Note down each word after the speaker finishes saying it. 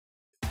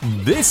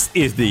This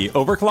is the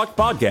Overclock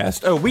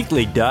Podcast, a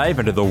weekly dive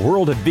into the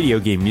world of video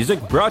game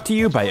music brought to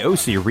you by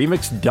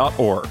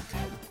OCRemix.org.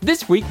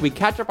 This week, we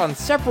catch up on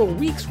several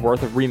weeks'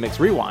 worth of Remix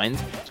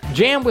Rewinds,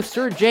 jam with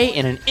Sir J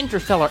in an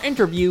Interstellar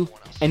interview,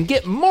 and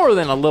get more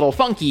than a little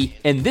funky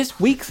in this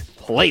week's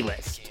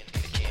playlist.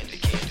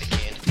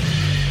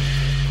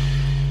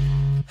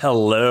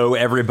 Hello,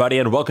 everybody,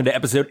 and welcome to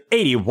episode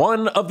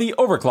 81 of the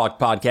Overclock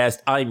Podcast.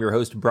 I'm your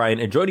host, Brian,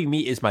 and joining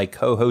me is my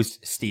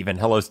co-host, Steven.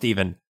 Hello,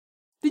 Steven.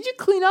 Did you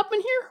clean up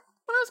in here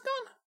when I was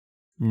gone?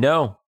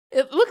 No.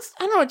 It looks,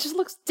 I don't know, it just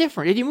looks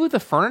different. Did you move the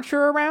furniture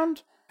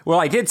around? Well,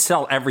 I did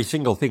sell every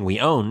single thing we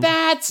owned.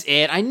 That's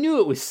it. I knew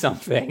it was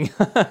something.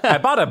 I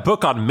bought a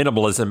book on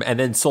minimalism and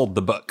then sold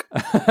the book.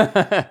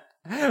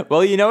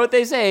 Well, you know what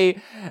they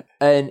say.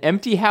 An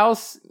empty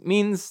house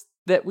means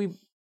that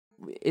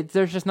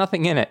there's just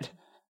nothing in it.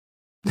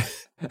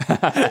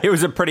 It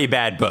was a pretty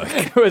bad book.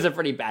 It was a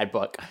pretty bad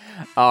book.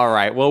 All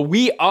right. Well,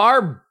 we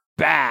are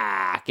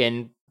back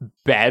and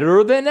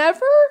better than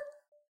ever?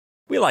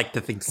 We like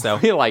to think so.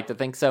 We like to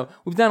think so.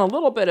 We've done a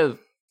little bit of,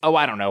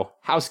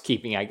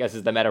 housekeeping, I guess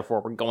is the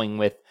metaphor we're going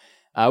with.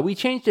 We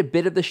changed a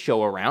bit of the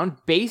show around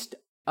based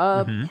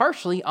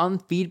partially on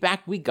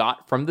feedback we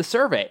got from the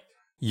survey.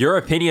 Your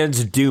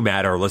opinions do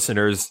matter,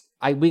 listeners.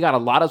 We got a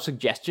lot of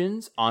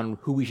suggestions on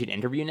who we should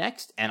interview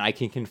next, and I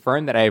can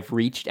confirm that I've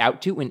reached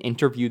out to and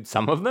interviewed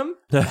some of them,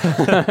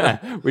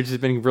 which has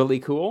been really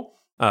cool.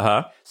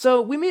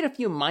 So we made a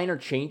few minor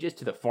changes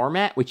to the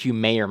format, which you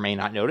may or may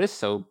not notice,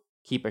 so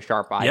keep a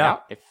sharp eye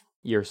out if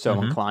you're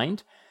so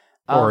inclined.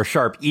 Or a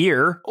sharp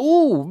ear.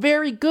 Oh,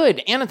 very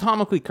good.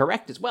 Anatomically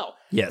correct as well.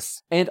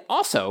 Yes. And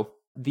also,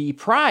 the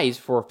prize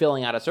for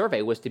filling out a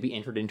survey was to be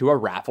entered into a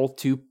raffle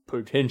to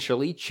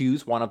potentially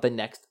choose one of the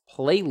next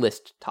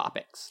playlist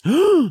topics.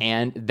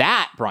 And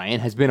that, Brian,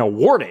 has been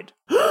awarded.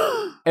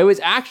 It was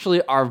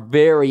actually our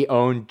very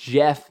own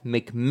Jeff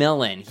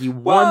McMillan. He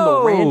won the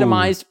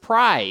randomized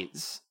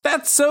prize.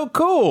 That's so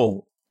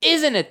cool.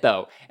 Isn't it,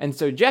 though? And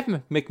so Jeff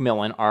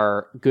McMillan,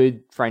 our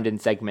good friend and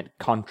segment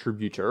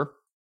contributor,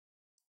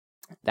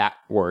 that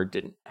word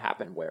didn't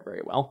happen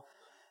very well,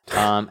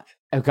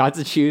 got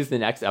to choose the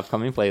next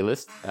upcoming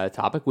playlist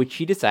topic, which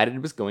he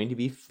decided was going to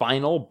be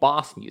Final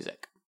Boss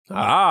music.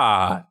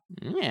 Yeah.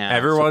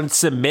 Everyone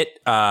submit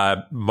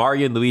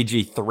Mario and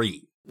Luigi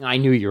 3. I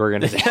knew you were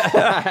going to say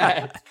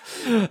that.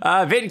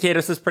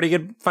 Vindicator says pretty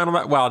good Final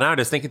Boss. Well, now I'm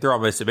just thinking through all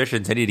my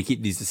submissions. I need to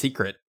keep these a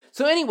secret.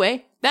 So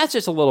anyway, that's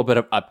just a little bit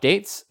of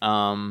updates.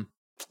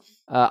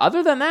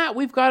 Other than that,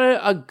 we've got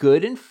a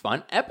good and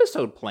fun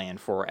episode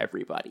planned for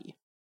everybody.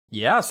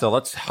 Yeah, so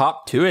let's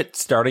hop to it,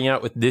 starting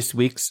out with this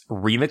week's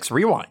Remix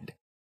Rewind.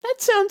 That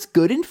sounds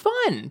good and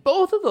fun.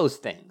 Both of those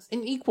things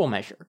in equal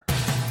measure.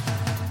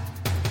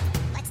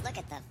 Let's look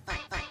at the fun.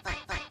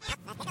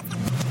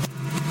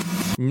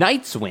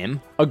 Night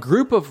Swim, a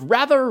group of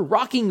rather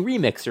rocking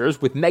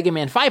remixers with Mega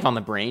Man 5 on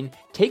the brain,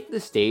 take the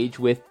stage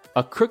with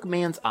A Crook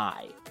Man's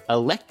Eye.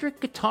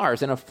 Electric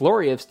guitars and a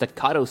flurry of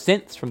staccato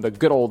synths from the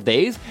good old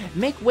days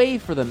make way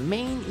for the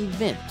main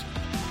event,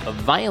 a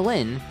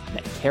violin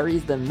that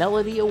carries the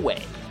melody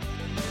away.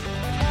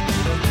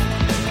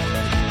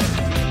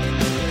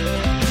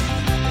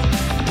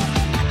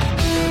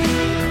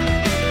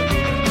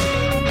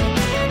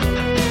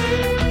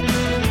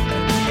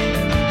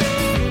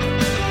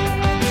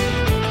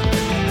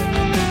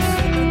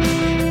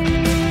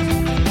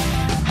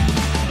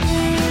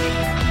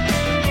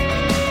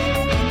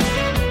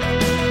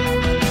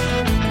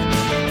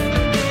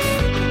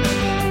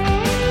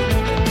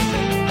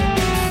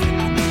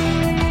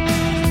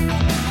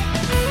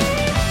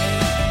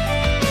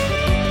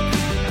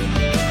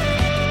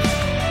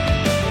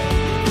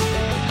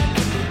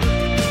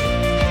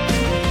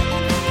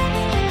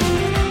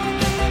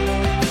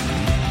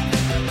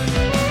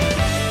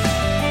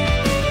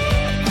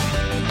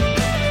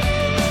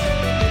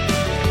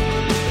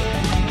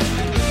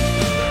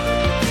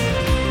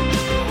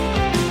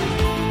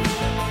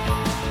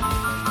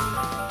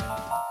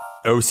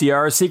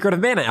 OCR's Secret of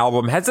Mana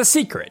album has a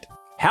secret.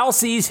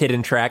 Halsey's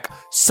hidden track,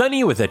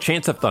 Sunny with a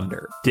Chance of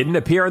Thunder, didn't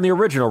appear on the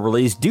original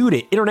release due to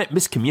internet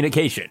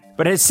miscommunication,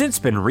 but has since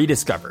been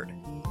rediscovered.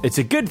 It's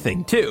a good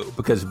thing, too,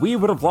 because we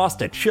would have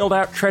lost a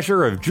chilled-out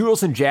treasure of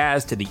jewels and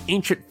jazz to the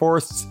ancient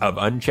forests of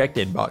unchecked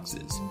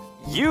inboxes.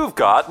 You've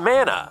got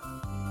Mana!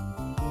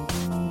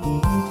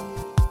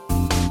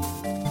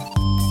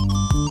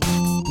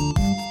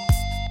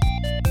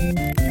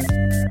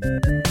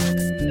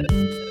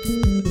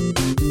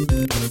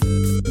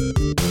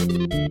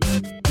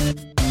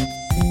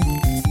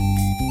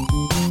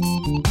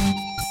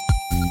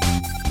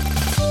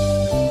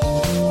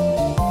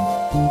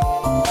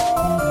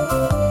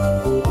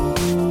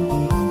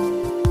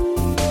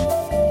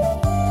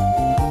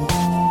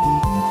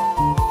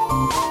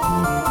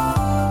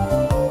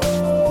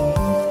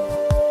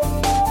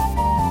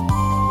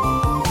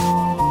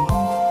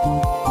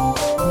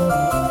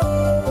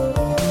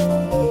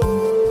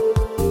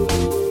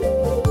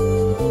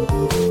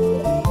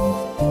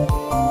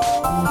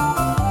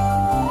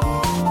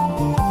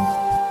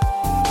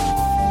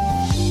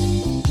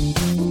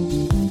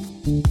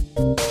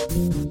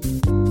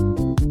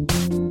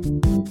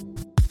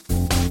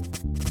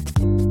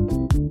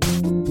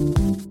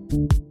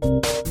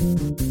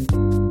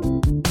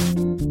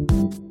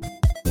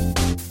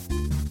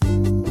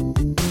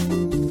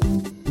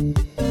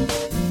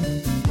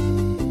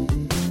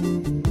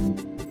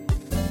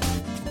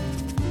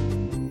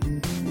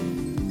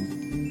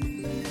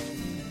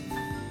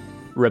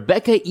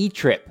 Rebecca E.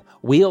 Tripp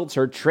wields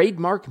her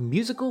trademark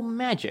musical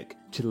magic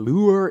to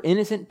lure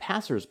innocent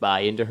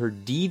passersby into her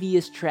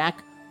devious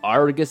track,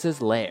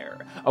 Argus's Lair,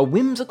 a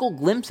whimsical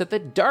glimpse at the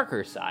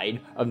darker side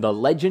of The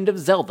Legend of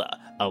Zelda,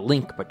 A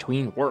Link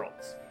Between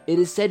Worlds. It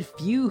is said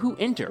few who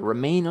enter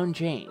remain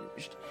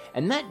unchanged,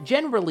 and that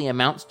generally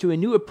amounts to a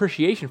new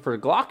appreciation for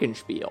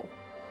glockenspiel.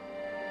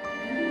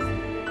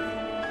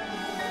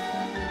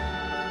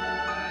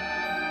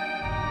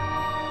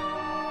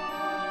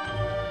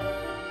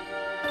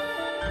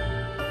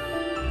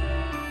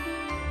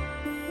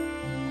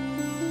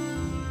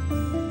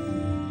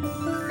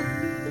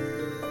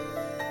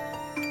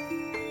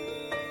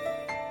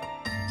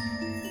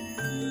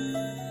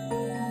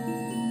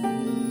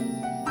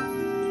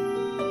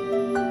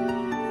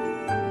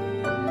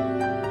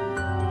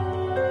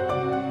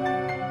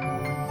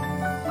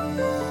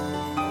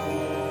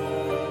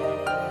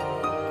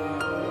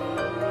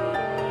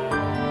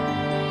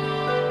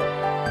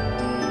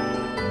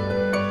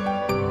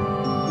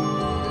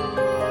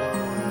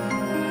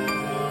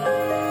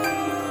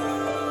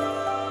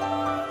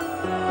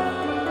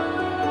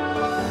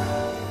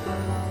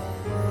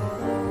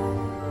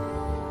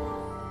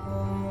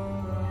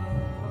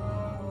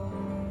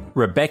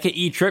 Rebecca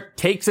E. Tripp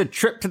takes a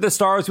trip to the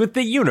stars with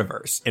the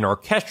universe, an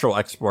orchestral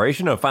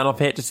exploration of Final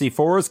Fantasy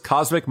IV's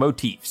cosmic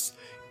motifs.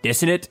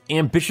 Dissonant,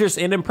 ambitious,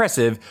 and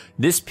impressive,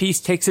 this piece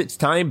takes its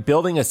time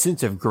building a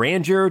sense of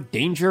grandeur,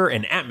 danger,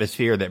 and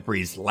atmosphere that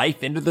breathes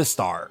life into the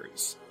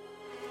stars.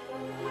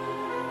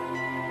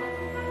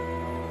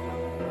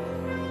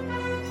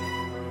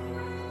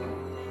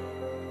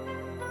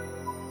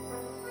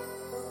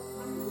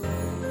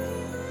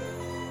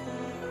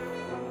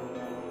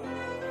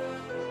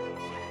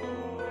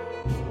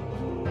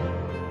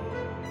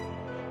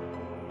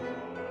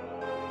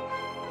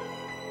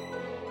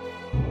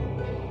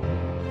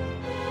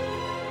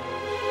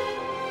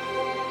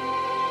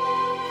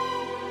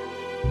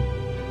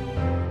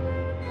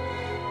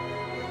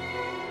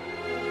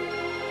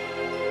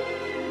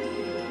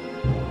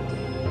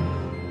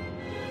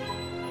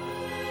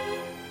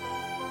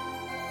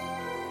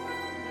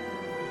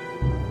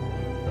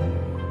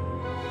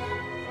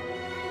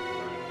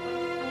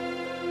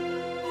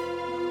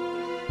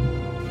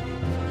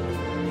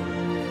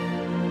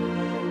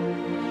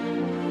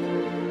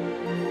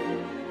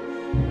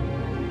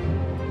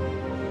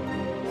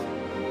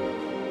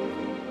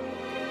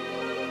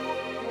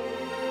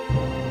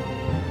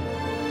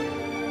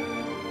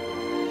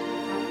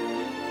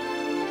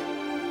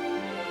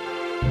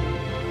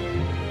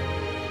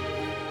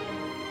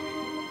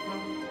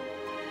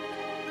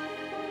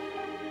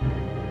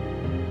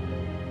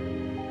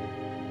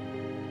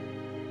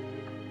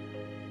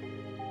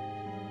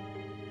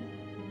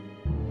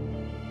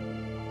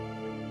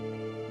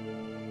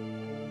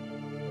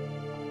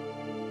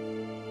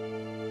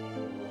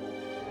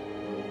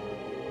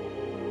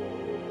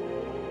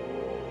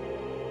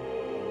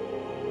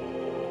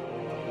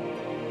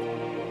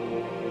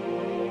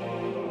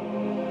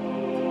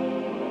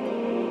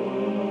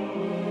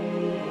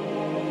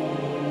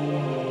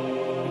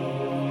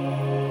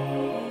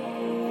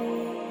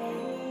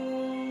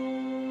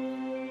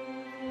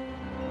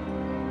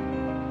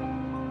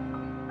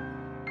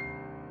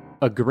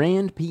 A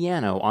grand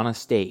piano on a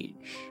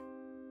stage.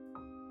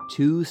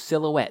 Two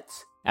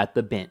silhouettes at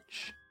the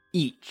bench,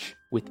 each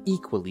with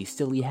equally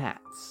silly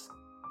hats.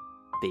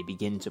 They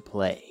begin to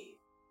play.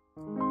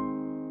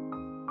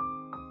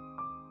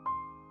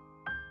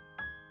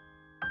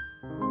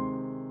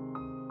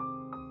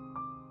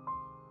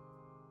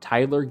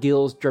 Tyler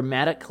Gill's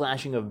dramatic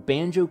clashing of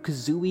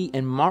Banjo-Kazooie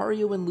and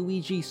Mario and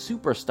Luigi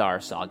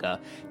Superstar Saga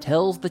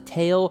tells the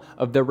tale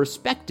of their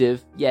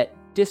respective, yet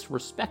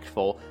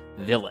disrespectful,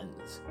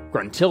 villains,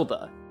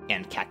 Gruntilda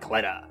and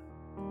Cackletta.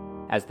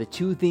 As the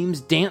two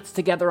themes dance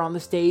together on the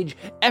stage,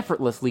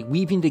 effortlessly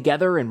weaving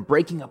together and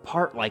breaking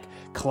apart like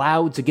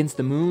clouds against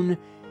the moon,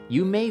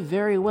 you may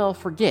very well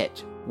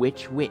forget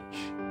which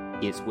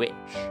is which.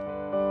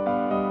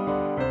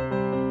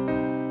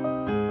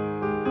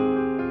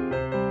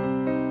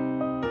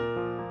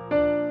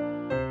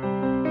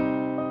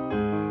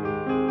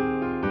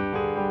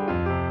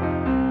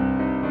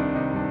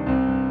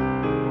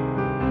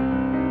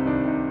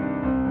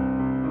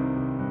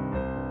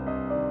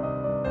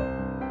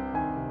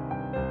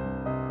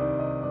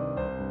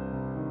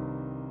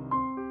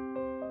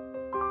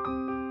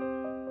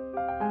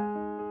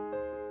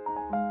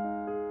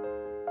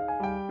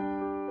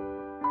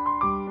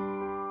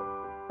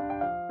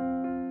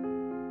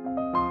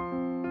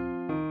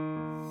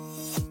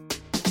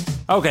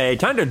 Okay,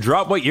 time to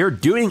drop what you're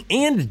doing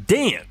and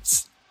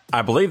dance.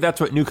 I believe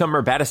that's what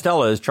newcomer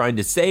Battistella is trying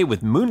to say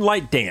with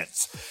Moonlight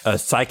Dance, a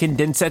Seiken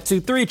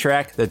Densetsu 3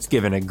 track that's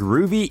given a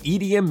groovy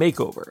EDM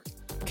makeover.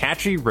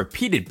 Catchy,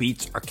 repeated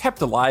beats are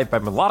kept alive by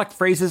melodic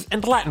phrases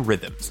and Latin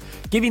rhythms,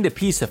 giving the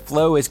piece a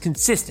flow as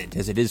consistent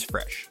as it is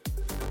fresh.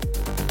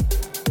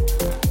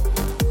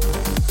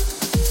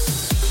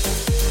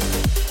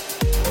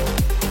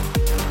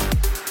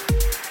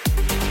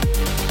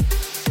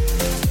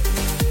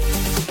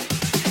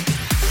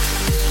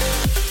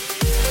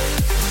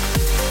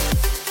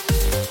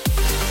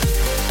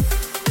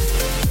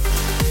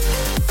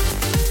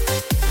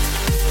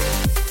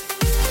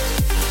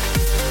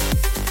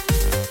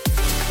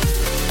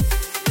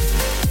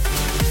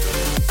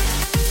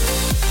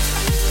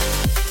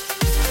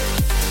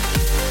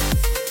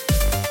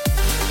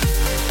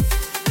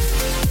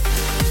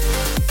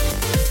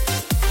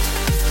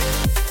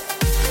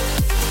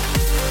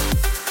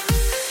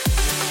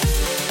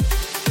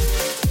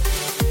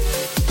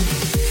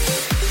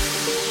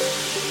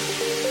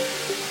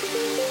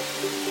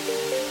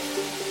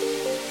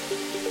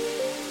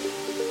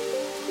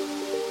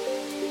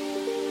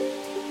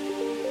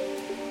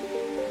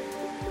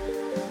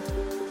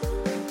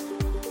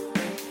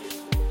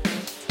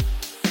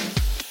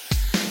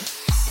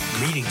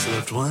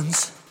 Loved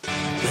ones,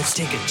 let's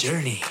take a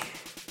journey.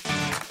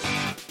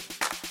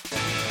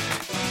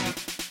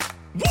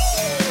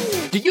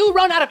 Do you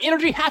run out of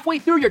energy halfway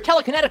through your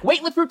telekinetic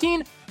weightlift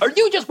routine? Are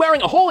you just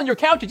wearing a hole in your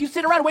couch as you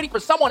sit around waiting for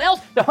someone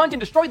else to hunt and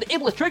destroy the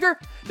Iblis trigger?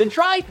 Then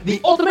try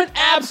the Ultimate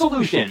Ab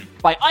Solution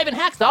by Ivan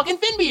Hackstock and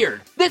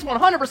Finbeard. This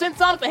 100%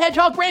 Sonic the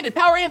Hedgehog branded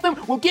power anthem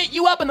will get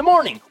you up in the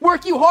morning,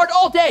 work you hard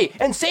all day,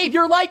 and save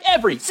your life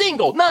every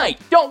single night.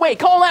 Don't wait,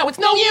 call now, it's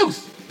no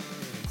use!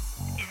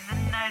 In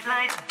the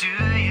nightlight, do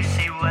you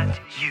see what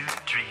you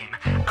dream?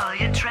 All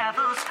your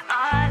travels,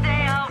 are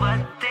they all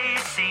what they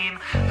seem?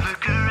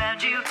 Look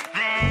around you,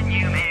 then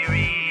you may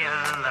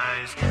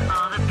realize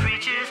all the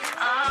preachers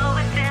are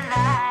with their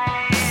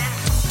lies.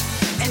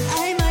 And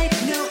I might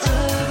know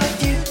of a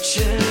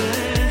future,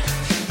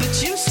 but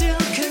you still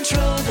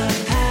control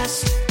the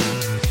past.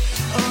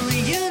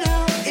 Only you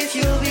know if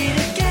you'll be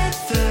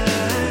together.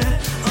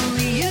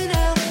 Only you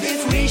know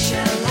if we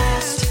shall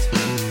last.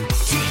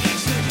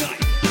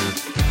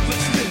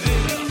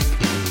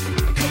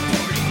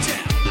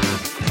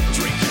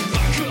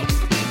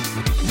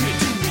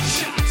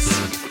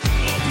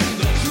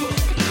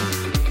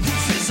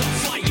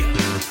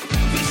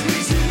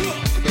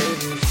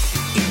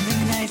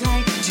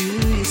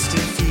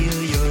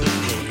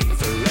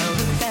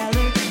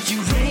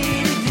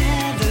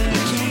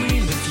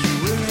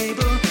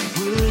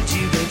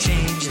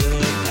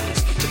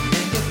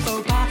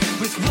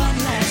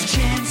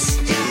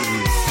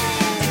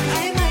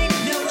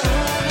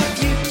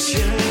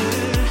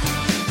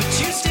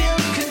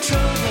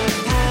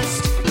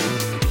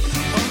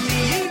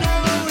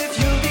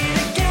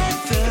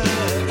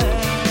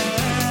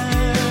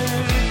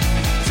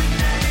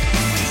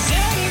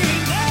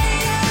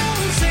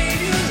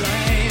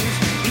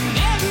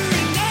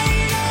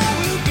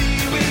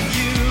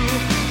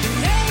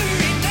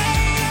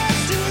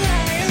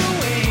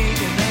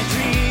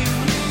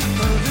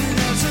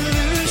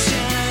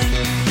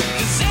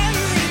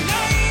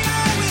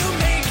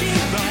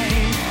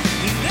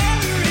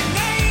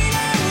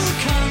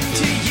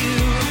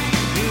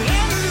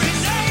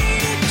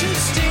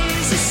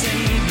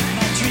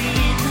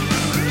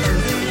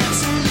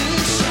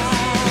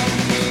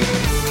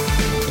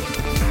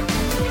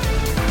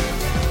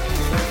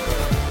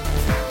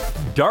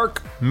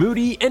 Dark,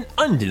 moody, and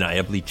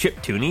undeniably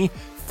chiptune,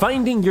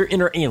 Finding Your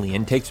Inner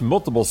Alien takes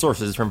multiple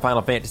sources from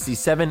Final Fantasy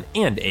VII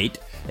and VIII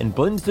and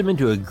blends them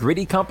into a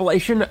gritty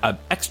compilation of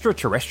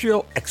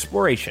extraterrestrial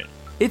exploration.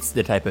 It's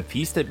the type of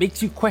piece that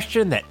makes you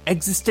question that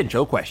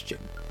existential question.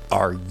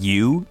 Are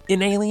you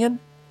an alien?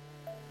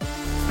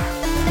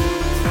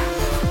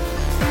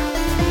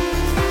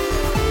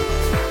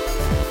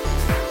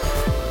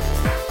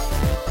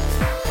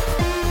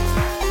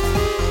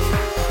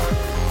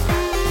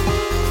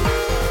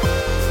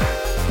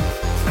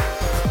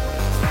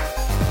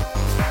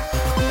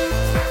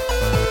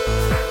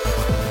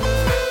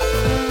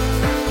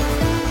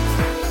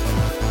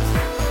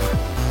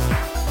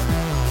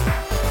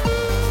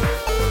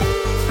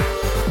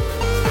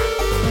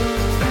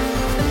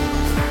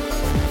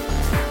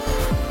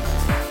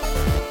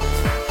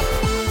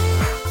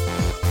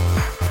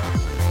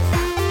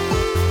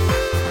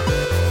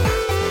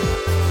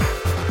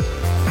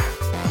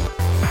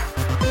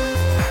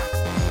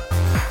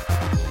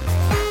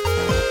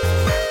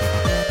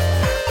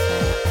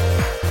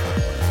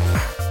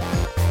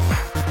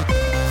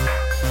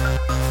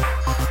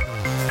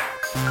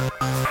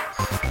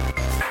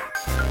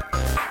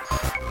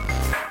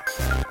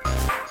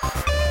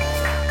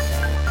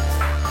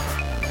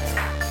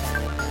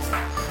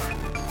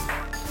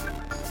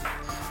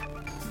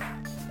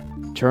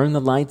 Turn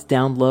the lights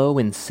down low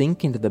and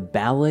sink into the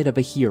ballad of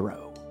a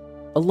hero,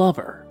 a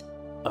lover,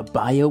 a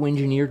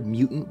bioengineered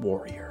mutant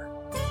warrior.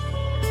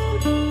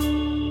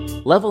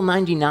 Level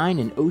 99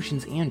 and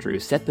Ocean's Andrew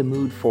set the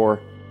mood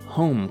for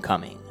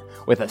Homecoming,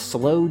 with a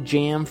slow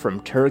jam from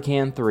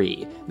Turrican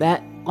 3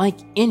 that, like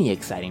any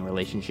exciting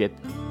relationship,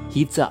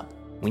 heats up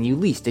when you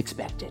least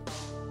expect it.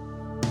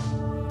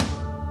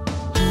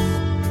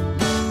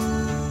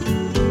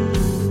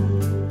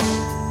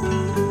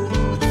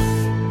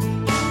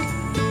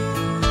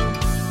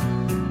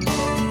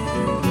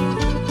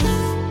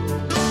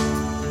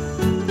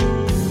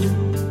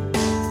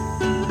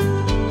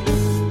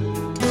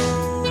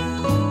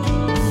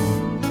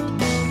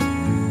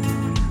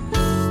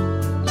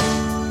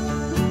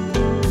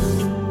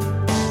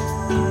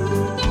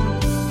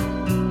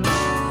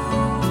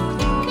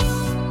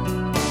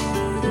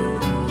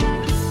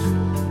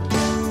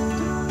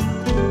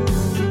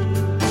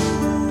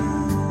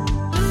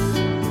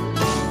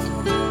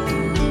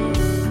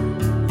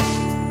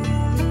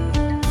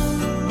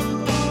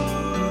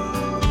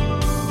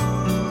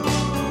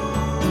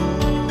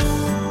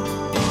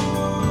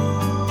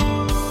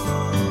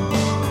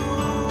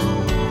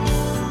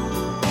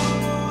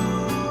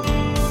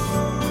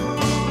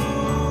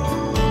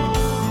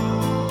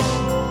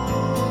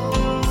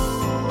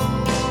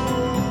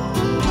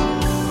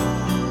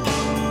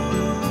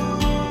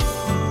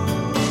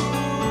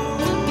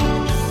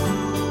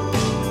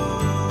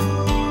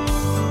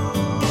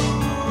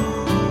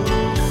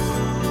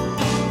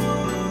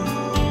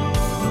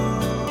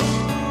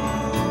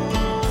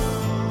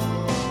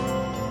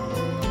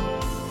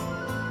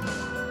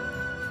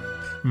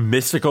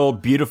 Mystical,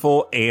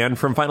 beautiful, and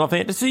from Final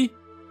Fantasy?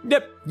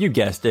 Yep, you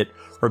guessed it.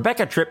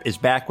 Rebecca Tripp is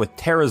back with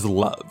Terra's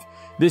Love.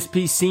 This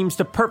piece seems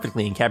to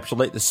perfectly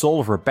encapsulate the soul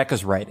of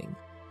Rebecca's writing.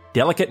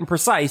 Delicate and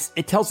precise,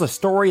 it tells a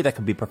story that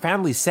can be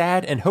profoundly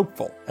sad and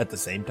hopeful at the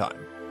same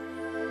time.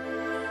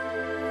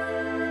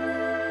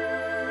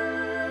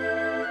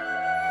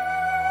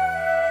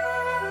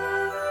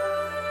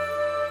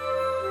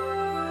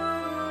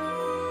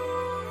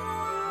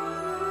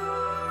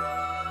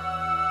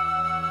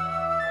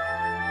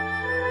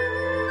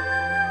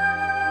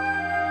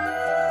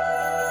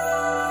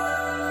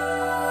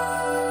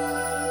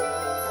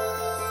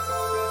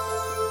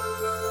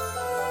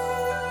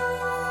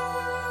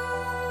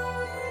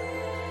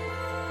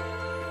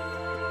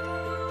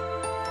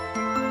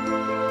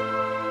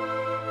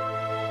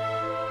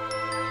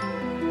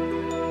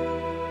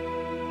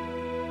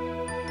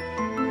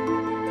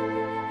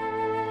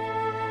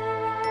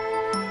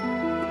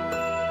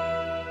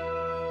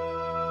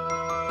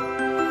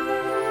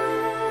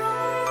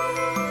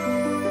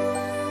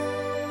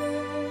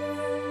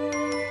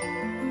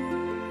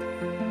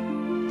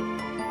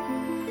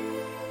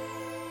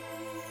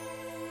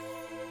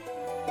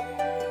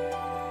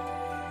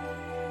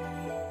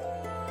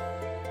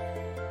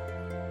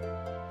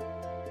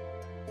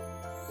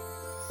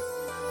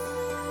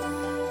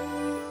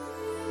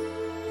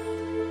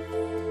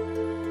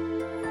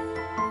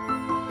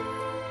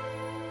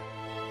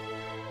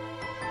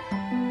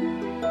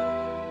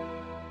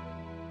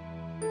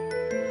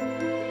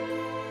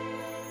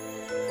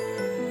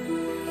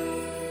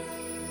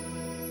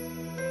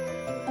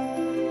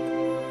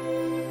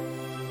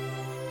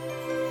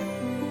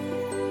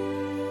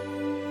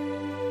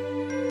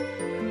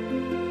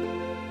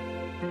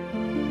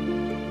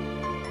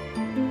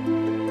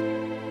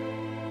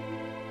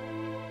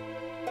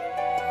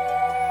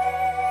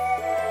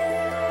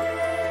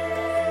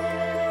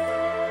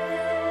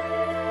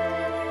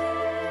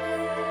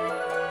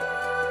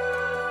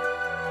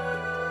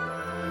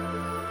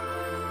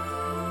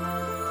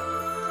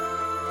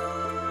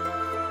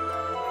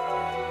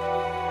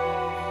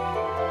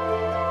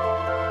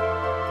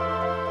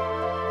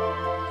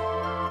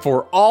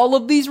 For all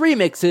of these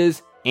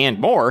remixes and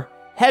more,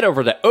 head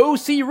over to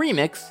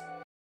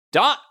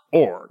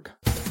ocremix.org.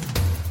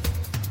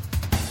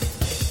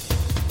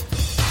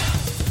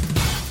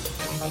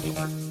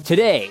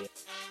 Today,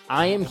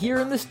 I am here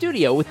in the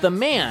studio with the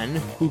man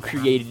who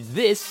created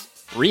this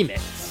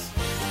remix.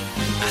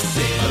 I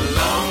said a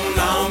long,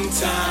 long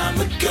time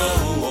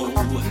ago,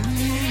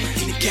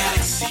 in a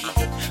galaxy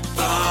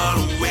far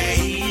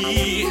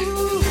away.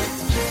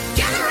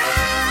 Gather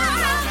around,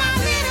 my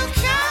little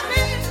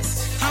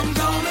comments. I'm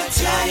gonna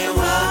tell you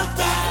about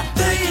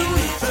the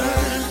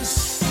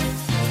universe.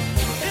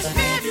 There's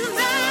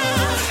nebula,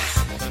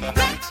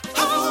 black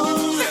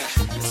holes,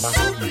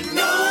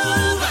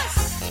 supernovas.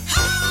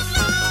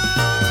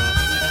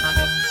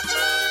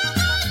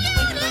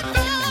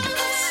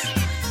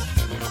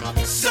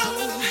 So,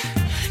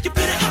 you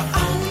better hop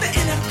on the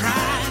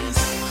Enterprise.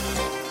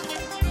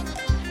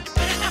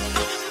 Better hop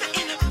on the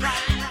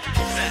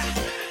Enterprise.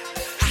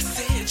 I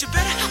said you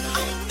better hop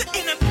on the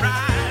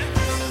Enterprise.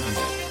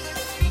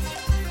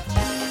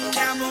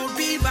 Cowboy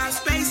Bebop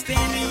space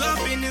standing up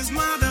in his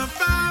mother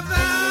father.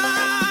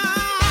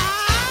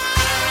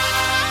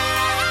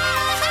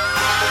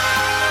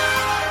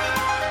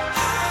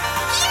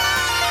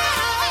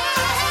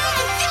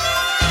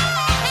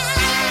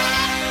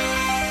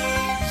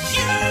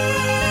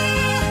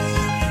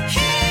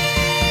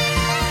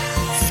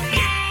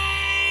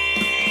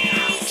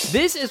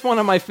 This is one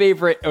of my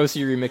favorite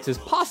OC remixes,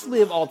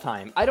 possibly of all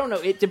time. I don't know,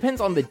 it depends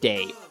on the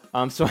day.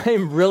 So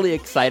I'm really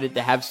excited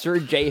to have Sir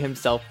J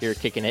himself here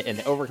kicking it in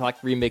the Overclock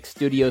Remix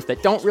studios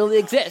that don't really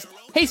exist.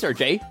 Hey Sir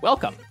J,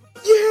 welcome.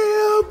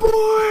 Yeah,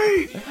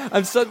 boy!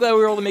 I'm so glad we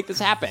were able to make this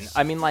happen.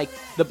 I mean, like,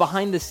 the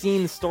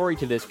behind-the-scenes story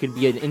to this could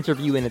be an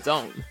interview in its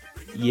own.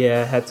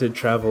 Yeah, had to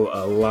travel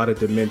a lot of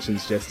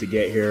dimensions just to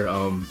get here.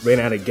 Ran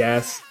out of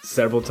gas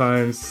several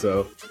times,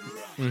 so...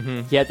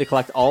 He had to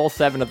collect all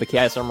 7 of the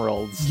Chaos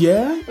Emeralds.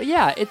 Yeah? But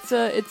yeah, it's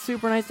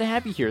super nice to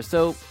have you here.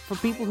 So, for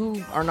people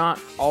who are not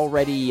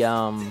already,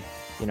 in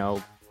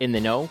the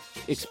know,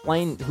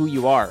 explain who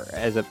you are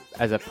as a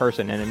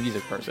person and a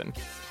music person.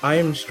 I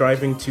am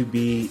striving to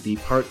be the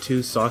Part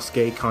 2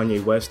 Sasuke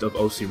Kanye West of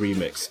OC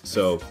Remix,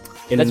 so...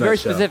 That's very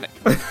nutshell. specific.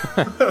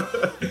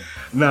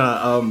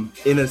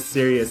 In a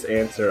serious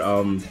answer,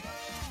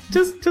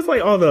 just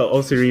like all the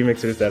OC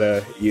remixers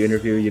that you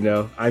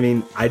interview, I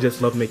mean, I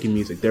just love making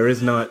music. There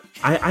is not,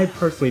 I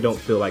personally don't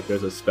feel like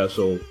there's a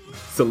special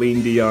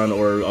Celine Dion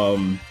or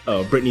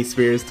Britney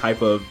Spears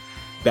type of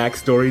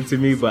backstory to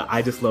me, but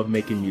I just love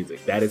making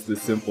music. That is the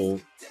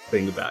simple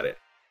thing about it.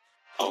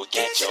 Oh,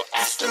 get your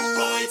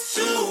asteroid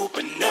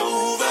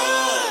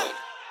supernova.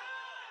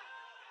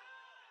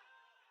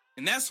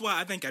 And that's why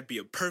I think I'd be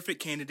a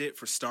perfect candidate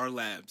for Star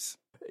Labs.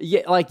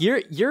 Yeah, like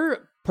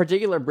your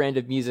particular brand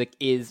of music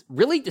is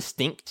really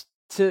distinct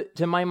to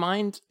my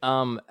mind.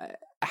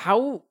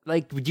 How,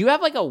 like, do you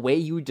have like a way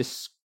you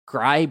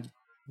describe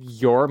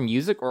your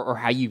music or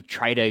how you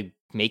try to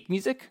make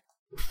music?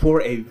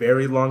 for a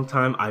very long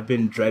time, I've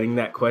been dreading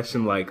that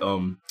question, like,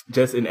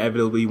 just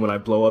inevitably when I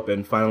blow up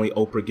and finally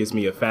Oprah gives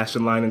me a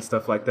fashion line and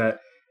stuff like that.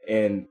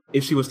 And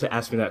if she was to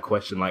ask me that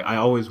question, like, I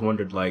always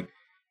wondered, like,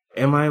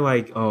 am I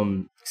like,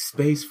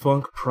 space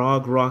funk,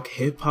 prog rock,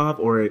 hip hop,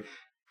 or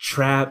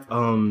trap,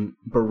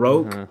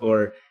 baroque,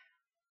 or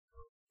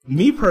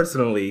me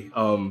personally,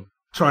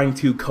 trying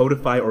to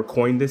codify or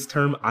coin this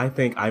term, I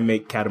think I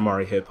make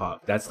Katamari hip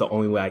hop. That's the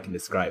only way I can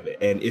describe it.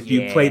 And if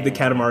you played the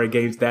Katamari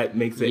games, that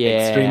makes it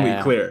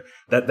extremely clear.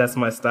 That's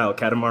my style,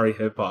 Katamari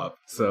hip hop.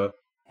 So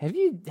Have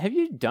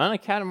you done a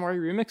Katamari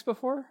remix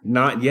before?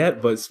 not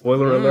yet, but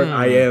spoiler alert,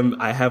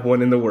 I have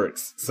one in the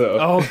works. So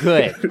Oh,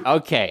 good.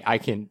 Okay, I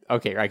can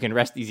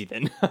rest easy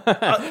then.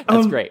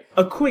 That's great.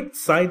 A quick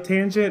side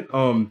tangent,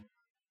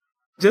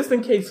 just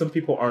in case some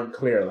people aren't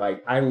clear,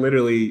 like, I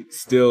literally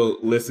still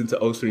listen to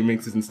OC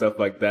remixes and stuff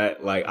like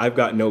that. Like, I've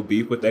got no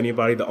beef with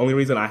anybody. The only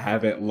reason I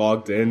haven't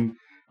logged in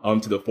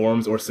to the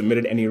forums or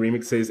submitted any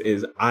remixes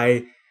is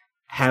I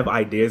have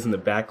ideas in the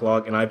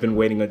backlog, and I've been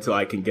waiting until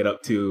I can get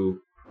up to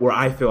where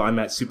I feel I'm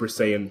at Super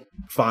Saiyan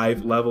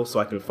 5 level so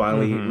I can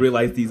finally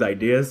realize these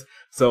ideas.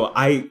 So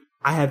I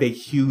have a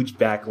huge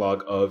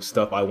backlog of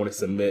stuff I want to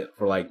submit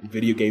for, like,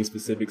 video game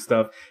specific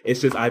stuff.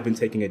 It's just I've been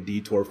taking a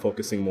detour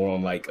focusing more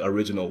on, like,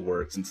 original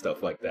works and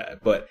stuff like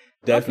that. But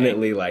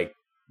definitely, like,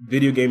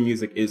 video game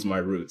music is my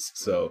roots.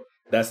 So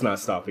that's not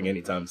stopping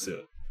anytime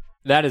soon.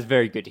 That is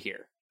very good to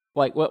hear.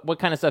 Like, what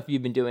kind of stuff have you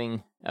been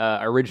doing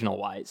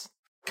original-wise?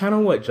 Kind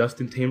of what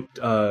Justin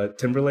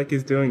Timberlake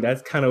is doing.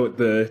 That's kind of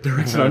the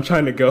direction I'm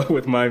trying to go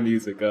with my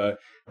music.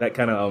 That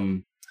kind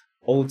of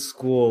old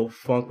school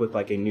funk with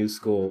like a new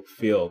school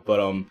feel, but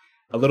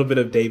a little bit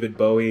of David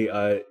Bowie.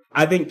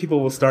 I think people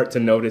will start to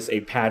notice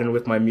a pattern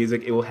with my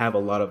music. It will have a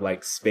lot of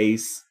like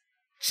space,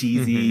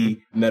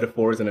 cheesy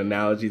metaphors and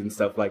analogies and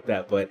stuff like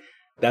that. But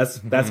that's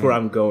where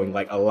I'm going.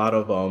 Like a lot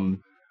of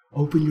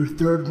open your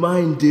third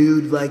mind,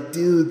 dude. Like,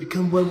 dude,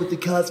 become one with the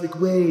cosmic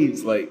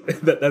waves. Like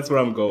that's where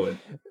I'm going.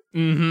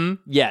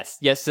 Yes,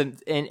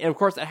 and of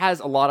course it has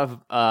a lot of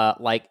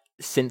like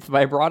synth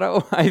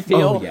vibrato. I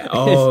feel.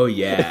 Oh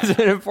yeah. Is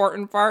an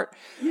important part.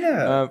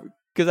 Yeah.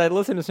 Because I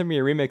listened to some of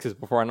your remixes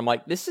before, and I'm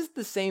like, this is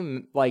the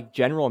same like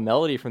general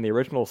melody from the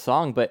original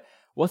song, but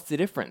what's the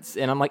difference?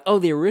 And I'm like, oh,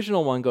 the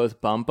original one goes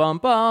bum bum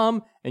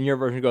bum, and your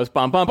version goes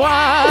bum bum bum.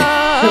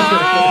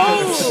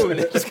 And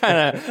it just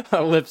kind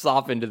of lifts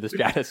off into the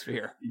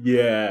stratosphere.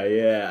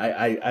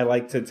 Yeah. I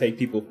like to take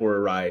people for a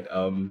ride.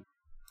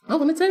 I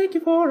want to take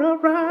you for a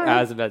ride. I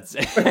was about to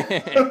say.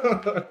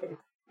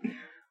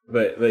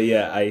 But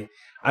yeah,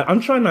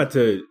 I'm trying not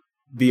to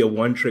be a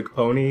one-trick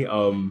pony.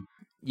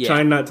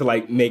 Trying not to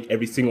like make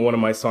every single one of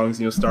my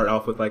songs, start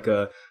off with like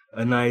a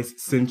nice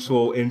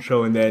sensual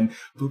intro and then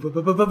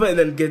and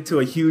then get to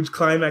a huge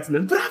climax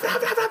and then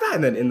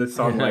and then in the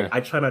song, like I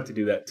try not to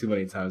do that too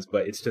many times,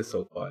 but it's just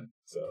so fun.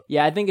 So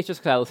yeah, I think it's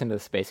just because I listen to the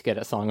Space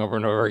Cadet song over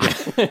and over again,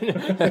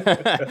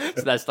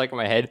 so that's stuck in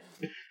my head.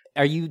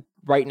 Are you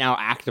right now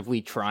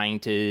actively trying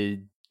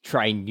to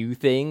try new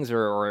things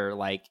or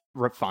like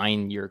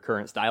refine your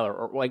current style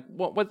or like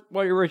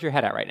where's your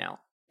head at right now?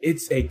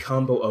 It's a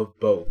combo of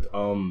both.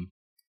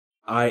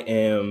 I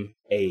am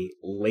a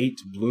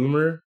late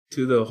bloomer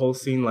to the whole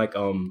scene. Like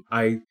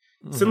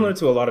similar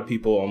to a lot of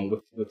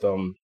people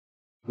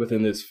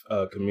within this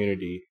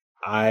community,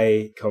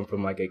 I come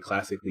from like a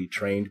classically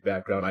trained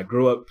background. I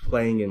grew up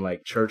playing in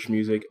like church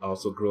music,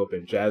 also grew up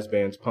in jazz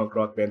bands, punk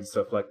rock bands and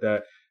stuff like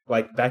that.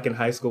 Like back in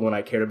high school when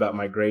I cared about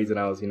my grades and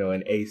I was,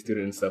 an A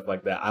student and stuff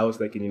like that, I was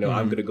thinking,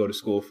 I'm going to go to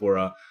school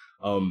for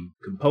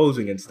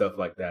composing and stuff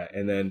like that.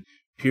 And then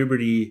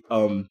puberty,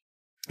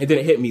 it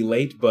didn't hit me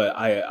late, but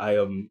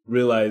I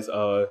realized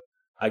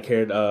I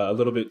cared a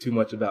little bit too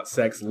much about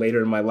sex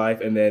later in my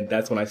life. And then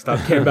that's when I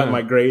stopped caring about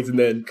my grades and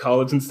then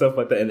college and stuff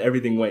like that. And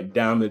everything went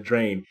down the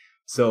drain.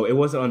 So it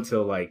wasn't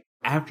until like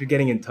after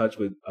getting in touch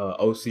with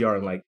OCR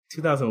in like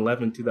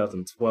 2011,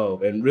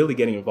 2012, and really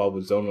getting involved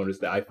with Zone Runners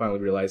that I finally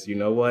realized, you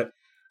know what?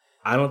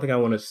 I don't think I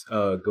want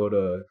to go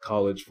to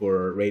college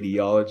for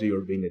radiology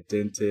or being a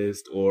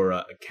dentist or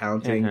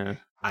accounting.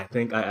 I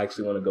think I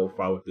actually want to go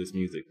far with this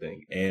music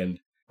thing. And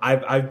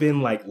I've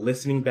been like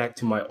listening back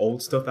to my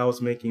old stuff I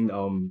was making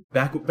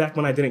back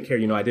when I didn't care.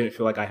 I didn't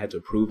feel like I had to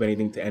prove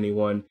anything to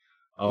anyone.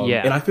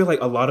 And I feel like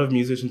a lot of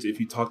musicians, if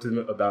you talk to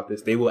them about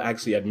this, they will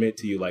actually admit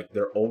to you like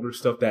their older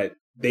stuff that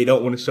they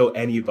don't want to show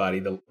anybody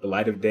the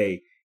light of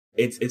day.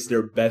 It's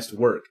their best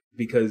work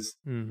because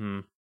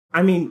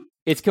I mean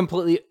it's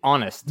completely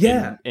honest.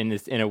 Yeah, in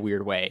a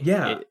weird way.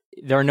 Yeah,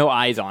 there are no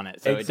eyes on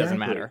it, so exactly. It doesn't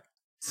matter.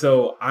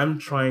 So I'm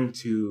trying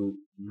to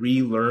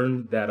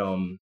relearn that.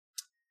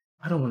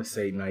 I don't want to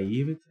say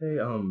naivete.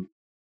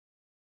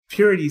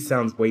 Purity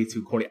sounds way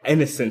too corny.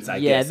 Innocence, I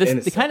guess. Yeah,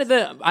 the kind of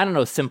I don't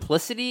know,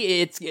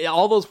 simplicity. It's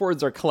all those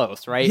words are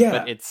close, right? Yeah,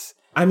 but it's.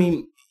 I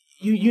mean,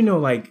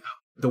 like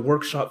the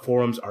workshop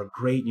forums are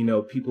great.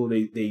 People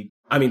they.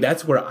 I mean,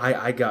 that's where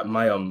I got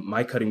my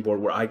my cutting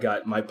board, where I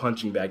got my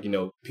punching bag.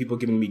 People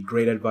giving me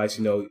great advice.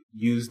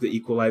 Use the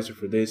equalizer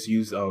for this.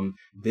 Use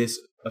this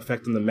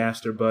effect on the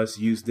master bus.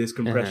 Use this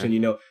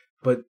compression.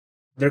 But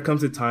there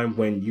comes a time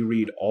when you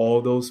read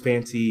all those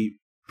fancy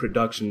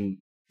production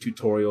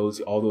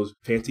tutorials, all those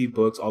fancy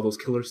books, all those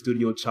killer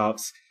studio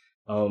chops,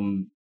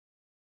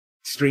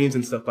 streams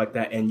and stuff like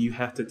that, and you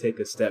have to take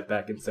a step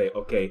back and say,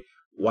 okay,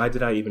 why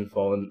did I even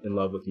fall in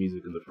love with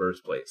music in the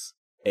first place?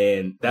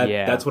 And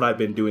that's what I've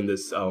been doing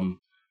these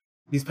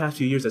past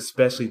few years,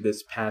 especially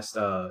this past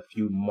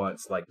few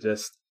months, like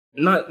just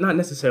not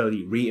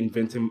necessarily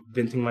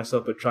reinventing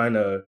myself, but trying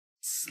to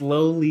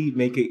slowly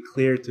make it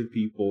clear to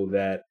people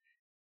that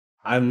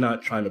I'm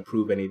not trying to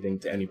prove anything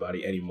to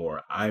anybody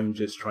anymore. I'm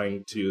just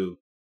trying to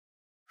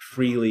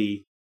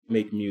freely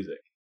make music.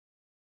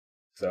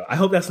 So I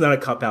hope that's not a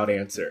cop-out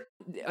answer.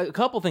 A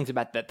couple things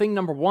about that. Thing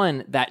number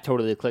one, that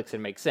totally clicks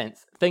and makes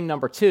sense. Thing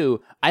number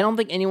two, I don't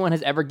think anyone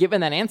has ever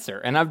given that answer.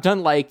 And I've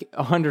done like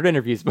 100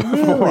 interviews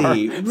before.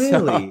 Really?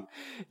 So,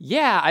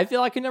 yeah, I feel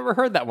like I never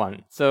heard that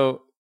one.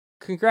 So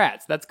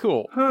congrats. That's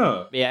cool.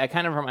 Huh. Yeah, it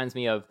kind of reminds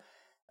me of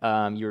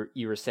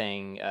you were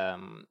saying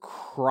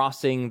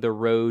crossing the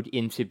road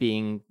into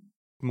being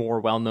more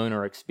well-known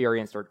or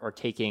experienced or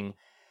taking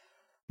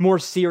more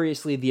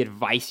seriously the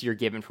advice you're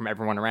given from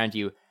everyone around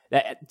you.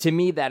 That, to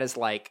me, that is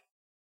like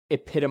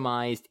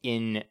epitomized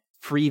in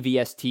free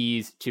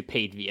VSTs to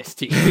paid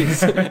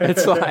VSTs.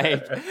 It's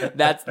like,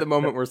 that's the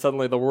moment where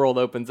suddenly the world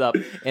opens up,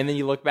 and then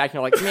you look back and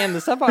you're like, man,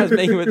 the stuff I was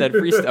making with that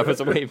free stuff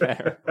was way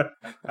better.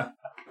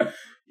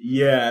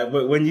 Yeah,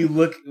 but when you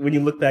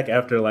look back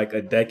after like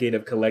a decade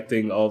of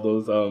collecting all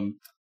those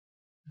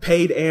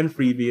paid and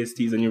free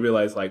VSTs, and you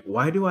realize like,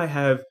 why do I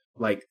have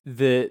like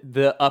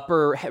the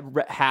upper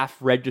half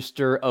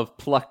register of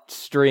plucked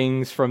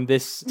strings from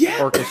this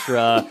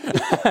orchestra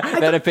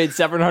that I paid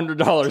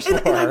 $700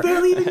 for. And I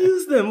barely even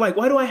use them. Like,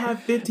 why do I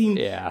have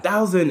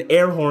 15,000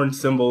 air horn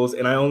cymbals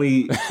and I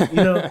only,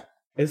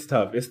 it's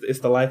tough. It's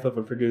the life of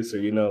a producer,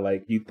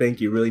 like you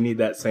think you really need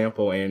that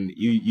sample and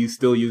you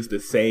still use the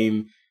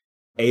same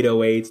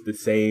 808s, the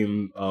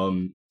same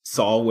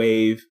saw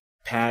wave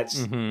patch.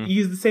 You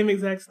use the same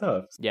exact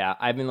stuff. Yeah,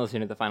 I've been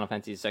listening to the Final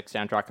Fantasy VI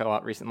soundtrack a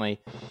lot recently,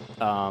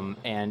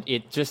 and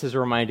it just has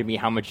reminded me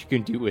how much you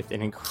can do with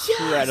an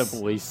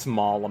incredibly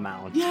small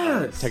amount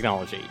of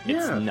technology.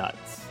 It's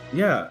nuts.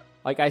 Yeah.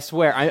 Like, I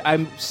swear,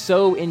 I'm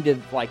so into,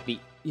 like, the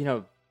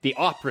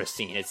opera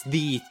scene. It's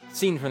the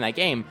scene from that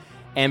game,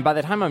 and by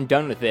the time I'm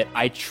done with it,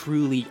 I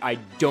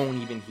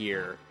don't even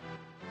hear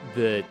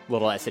the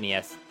little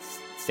SNES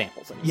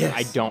samples anymore. Yes.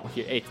 I don't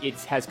hear it. It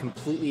has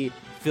completely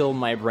filled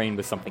my brain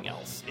with something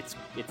else. It's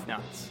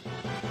nuts.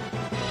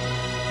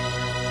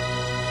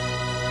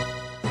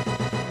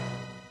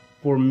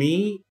 For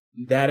me,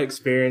 that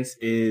experience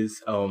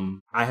is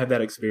I have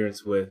that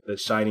experience with the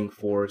Shining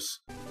Force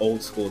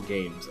old school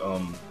games.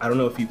 I don't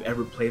know if you've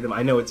ever played them.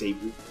 I know it's a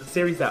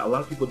series that a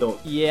lot of people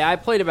don't. Yeah, I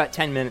played about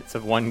 10 minutes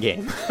of one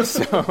game,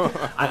 so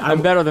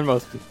I'm better than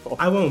most people.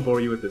 I won't bore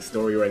you with the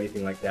story or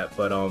anything like that,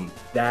 but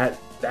that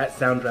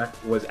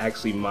soundtrack was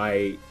actually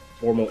my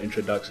formal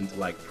introduction to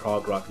like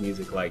prog rock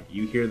music. Like,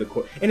 you hear the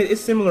chord, and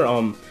it's similar.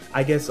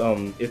 I guess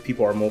if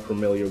people are more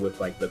familiar with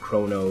like the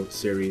Chrono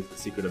series, the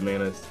Secret of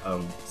Mana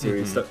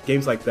series, stuff,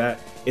 games like that,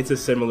 it's a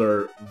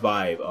similar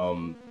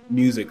vibe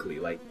musically.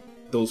 Like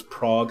those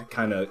prog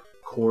kind of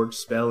chord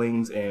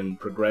spellings and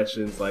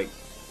progressions, like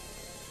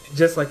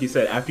just like you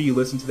said, after you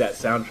listen to that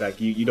soundtrack,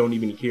 you don't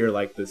even hear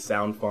like the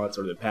sound fonts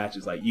or the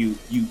patches. Like you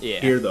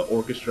hear the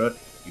orchestra,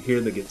 you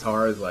hear the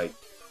guitars, like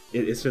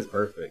it's just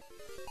perfect.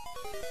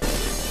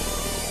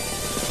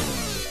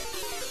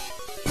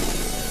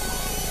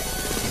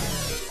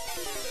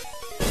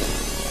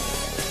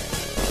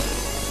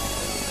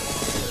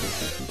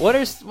 What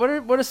are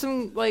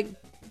some like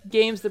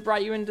games that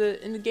brought you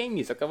into game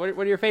music? What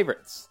are your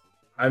favorites?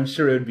 I'm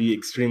sure it would be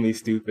extremely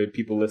stupid,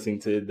 people listening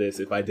to this,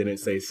 if I didn't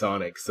say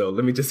Sonic. So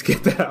let me just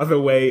get that out of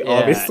the way,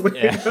 obviously.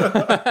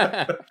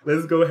 Yeah.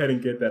 Let's go ahead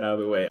and get that out of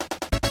the way.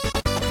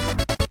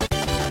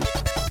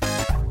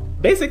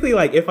 Basically,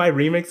 like, if I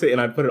remix it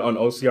and I put it on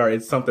OCR,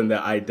 it's something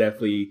that I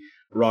definitely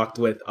rocked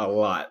with a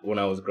lot when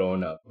I was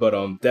growing up. But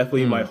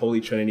definitely my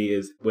holy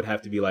trinity would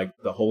have to be like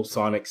the whole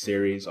Sonic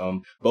series,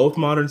 both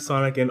modern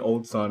Sonic and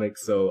old Sonic.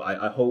 So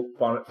I hope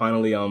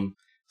finally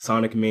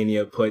Sonic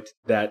Mania put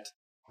that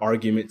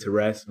argument to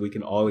rest. We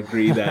can all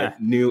agree that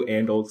new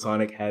and old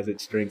Sonic has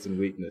its strengths and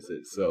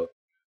weaknesses. So,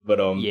 but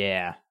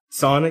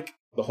Sonic,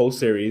 the whole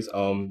series,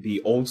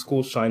 the old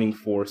school Shining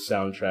Force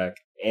soundtrack,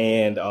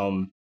 and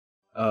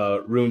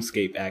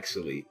RuneScape,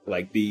 actually,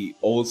 like the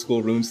old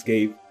school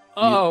RuneScape.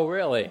 Oh,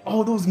 really?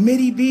 Oh, those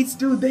MIDI beats,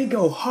 dude, they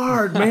go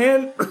hard,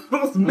 man.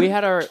 We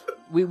had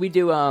we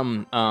do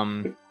a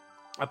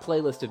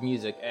playlist of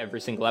music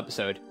every single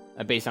episode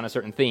based on a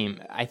certain theme.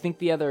 I think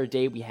the other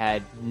day we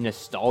had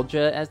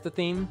nostalgia as the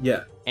theme.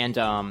 Yeah. And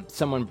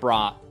someone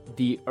brought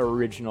the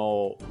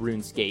original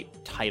RuneScape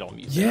title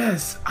music.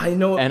 Yes, I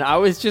know. And I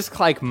was just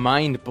like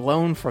mind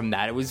blown from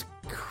that. It was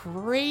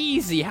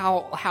crazy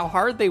how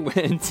hard they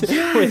went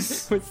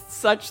with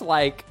such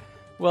like,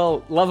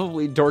 well,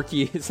 lovably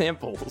dorky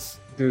samples.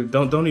 Dude,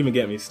 don't even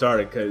get me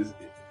started, because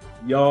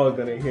y'all are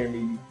gonna hear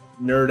me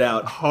nerd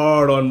out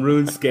hard on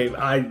RuneScape.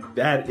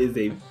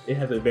 It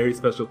has a very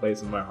special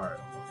place in my heart.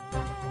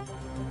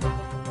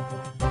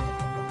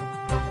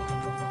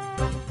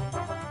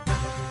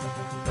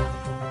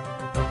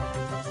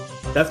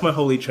 That's my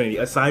holy trinity.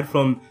 Aside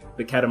from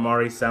the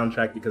Katamari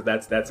soundtrack, because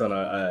that's on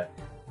a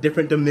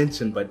different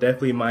dimension, but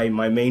definitely my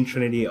main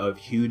trinity of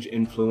huge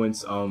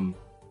influence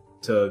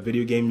to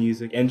video game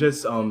music and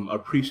just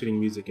appreciating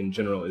music in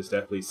general is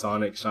definitely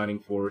Sonic, Shining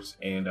Force,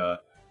 and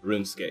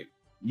RuneScape.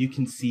 You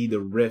can see the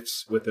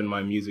riffs within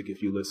my music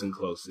if you listen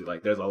closely.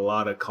 Like, there's a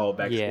lot of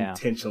callbacks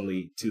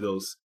intentionally to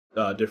those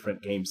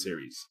different game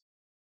series.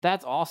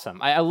 That's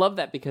awesome. I love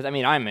that because, I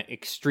mean, I'm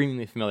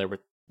extremely familiar with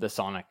the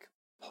Sonic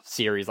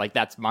series. Like,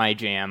 that's my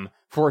jam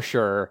for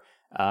sure.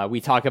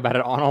 We talk about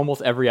it on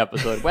almost every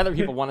episode, whether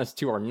people want us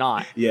to or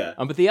not. Yeah.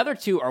 But the other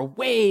two are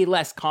way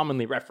less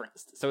commonly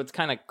referenced. So it's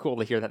kind of cool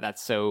to hear that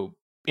that's so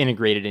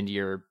integrated into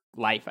your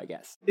life, I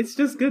guess. It's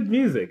just good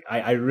music.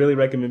 I really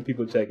recommend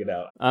people check it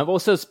out. Well,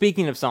 so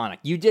speaking of Sonic,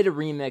 you did a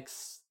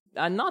remix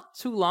not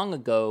too long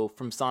ago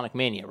from Sonic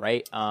Mania,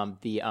 right?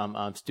 The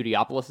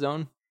Studiopolis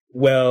Zone.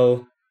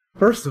 Well,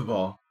 first of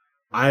all,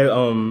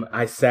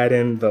 I sat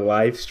in the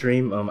live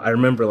stream. I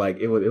remember like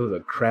it was a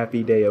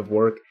crappy day of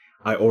work.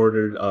 I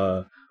ordered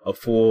a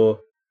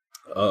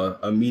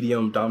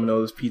medium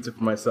Domino's pizza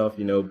for myself,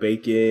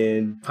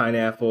 bacon,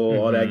 pineapple,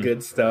 all that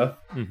good stuff.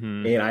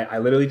 Mm-hmm. And I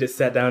literally just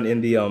sat down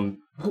in the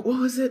what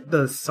was it?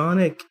 The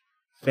Sonic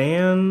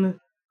fan,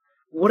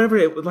 whatever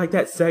it was, like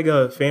that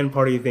Sega fan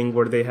party thing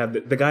where they have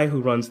the guy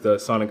who runs the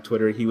Sonic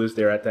Twitter. He was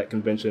there at that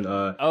convention.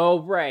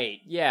 Oh right,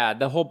 yeah,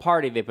 the whole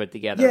party they put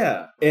together.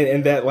 Yeah,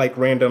 and that like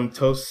random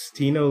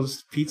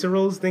Tostino's pizza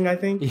rolls thing, I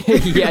think.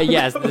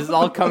 Yes, this is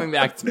all coming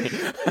back to me.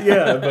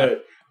 Yeah,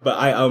 but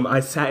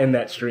I sat in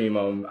that stream.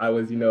 I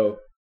was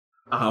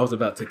I was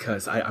about to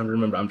cuss. I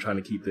remember I'm trying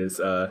to keep this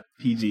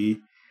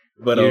PG.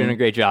 But you're doing a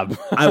great job.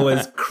 I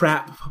was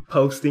crap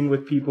posting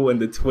with people in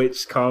the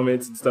Twitch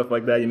comments and stuff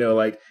like that,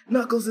 like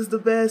Knuckles is the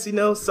best,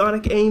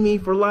 Sonic Amy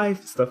for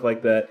life, stuff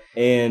like that.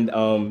 And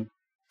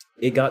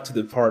it got to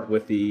the part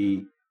with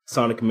the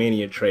Sonic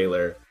Mania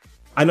trailer.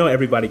 I know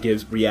everybody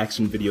gives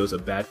reaction videos a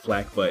bad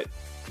flack, but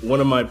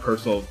one of my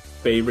personal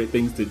favorite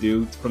things to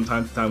do from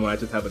time to time when I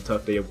just have a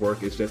tough day of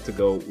work is just to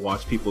go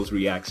watch people's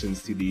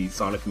reactions to the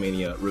Sonic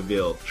Mania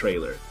reveal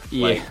trailer.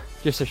 Yeah,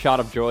 just a shot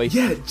of joy.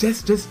 Yeah,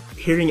 just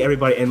hearing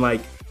everybody, and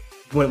like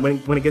when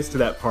it gets to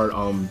that part,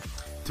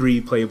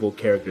 3 playable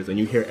characters, and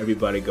you hear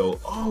everybody go,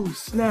 "Oh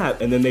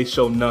snap!" and then they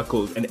show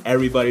Knuckles, and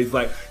everybody's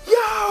like,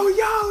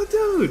 "Yo,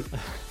 dude!"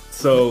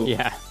 So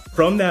yeah,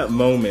 from that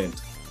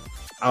moment,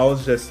 I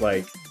was just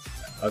like,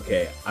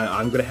 okay,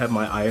 I'm going to have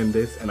my eye on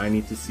this, and I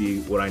need to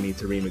see what I need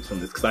to remix from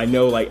this. Because I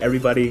know, like,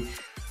 everybody...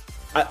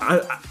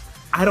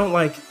 I don't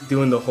like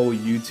doing the whole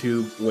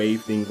YouTube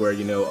wave thing where,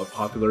 a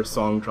popular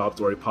song drops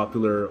or a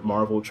popular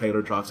Marvel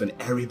trailer drops, and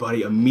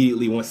everybody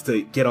immediately wants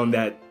to get on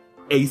that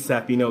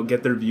ASAP,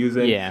 get their views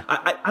in. Yeah.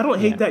 I don't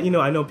hate that,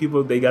 I know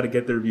people, they got to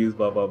get their views,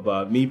 blah, blah,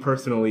 blah. Me,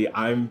 personally,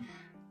 I'm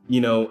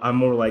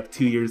more like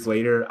 2 years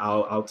later,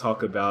 I'll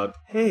talk about,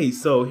 hey,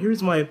 so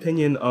here's my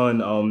opinion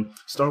on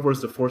Star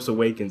Wars The Force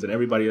Awakens, and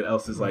everybody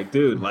else is like,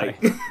 dude,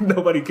 like,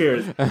 nobody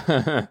cares.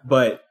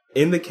 But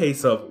in the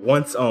case of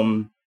once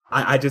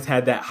I just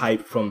had that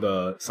hype from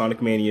the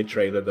Sonic Mania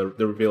trailer, the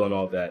reveal and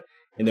all that,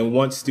 and then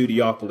once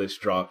Studiopolis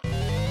dropped,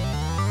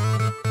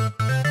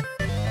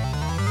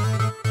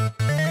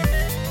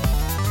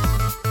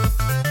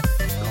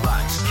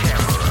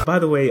 by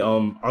the way,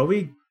 are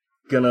we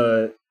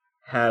gonna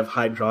have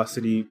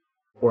Hydrocity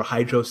or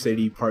Hydro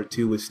City Part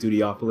 2 with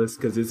Studiopolis?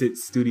 Because is it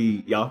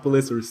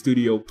Studiopolis or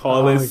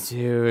Studiopolis? Oh,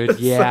 dude,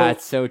 yeah,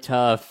 it's so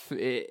tough.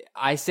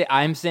 I'm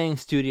saying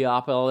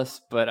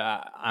Studiopolis, but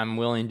I'm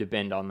willing to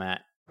bend on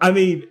that. I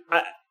mean,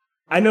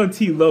 I know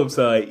T. Lopes,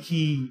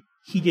 he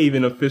gave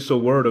an official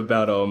word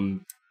about,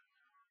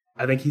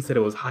 I think he said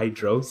it was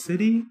Hydro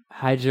City?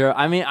 I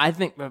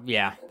think,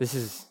 yeah, this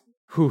is,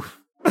 whew.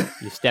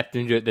 You stepped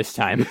into it this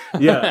time.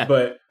 Yeah,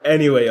 but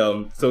anyway,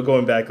 so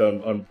going back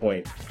on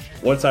point.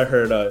 Once I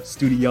heard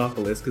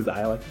Studiopolis, because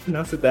I like to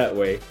pronounce it that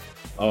way,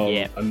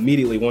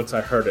 immediately once I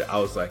heard it, I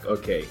was like,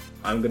 okay,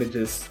 I'm going to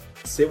just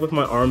sit with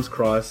my arms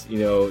crossed,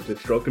 just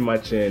stroking my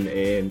chin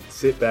and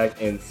sit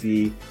back and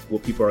see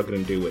what people are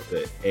going to do with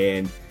it.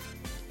 And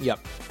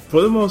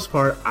for the most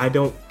part, I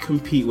don't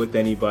compete with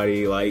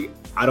anybody. Like,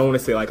 I don't want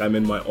to say like I'm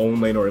in my own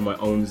lane or in my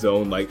own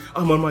zone. Like,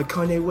 I'm on my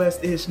Kanye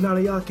West-ish, none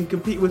of y'all can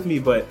compete with me,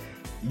 but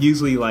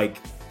usually like,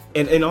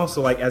 and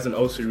also like as an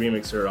OC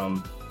remixer,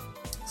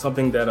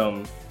 something that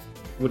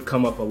would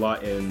come up a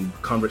lot in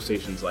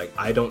conversations, like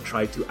I don't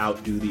try to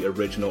outdo the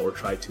original or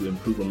try to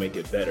improve or make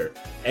it better.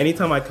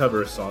 Anytime I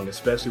cover a song,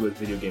 especially with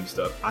video game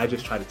stuff, I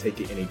just try to take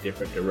it in a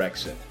different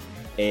direction.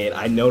 And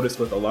I noticed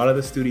with a lot of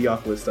the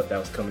Studiopolis stuff that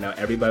was coming out,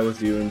 everybody was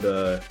doing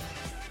the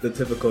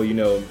typical,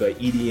 the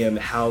EDM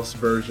house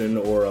version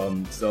or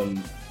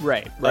some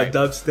right.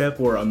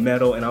 dubstep or a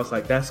metal, and I was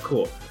like, that's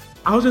cool.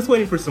 I was just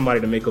waiting for somebody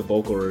to make a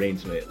vocal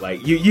arrangement.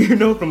 Like, you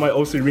know from my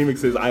OC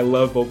remixes, I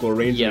love vocal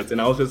arrangements,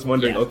 and I was just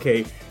wondering,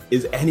 okay,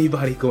 is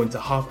anybody going to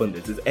hop on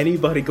this? Is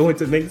anybody going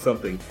to make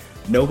something?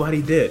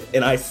 Nobody did.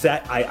 And I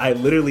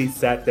literally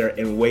sat there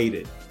and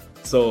waited.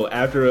 So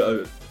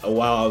after a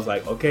while, I was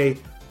like, okay,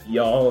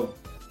 y'all,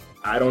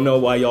 I don't know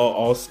why y'all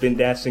all spin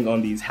dashing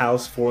on these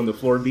house 4 on the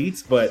floor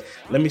beats, but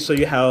let me show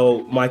you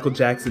how Michael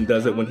Jackson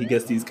does it when he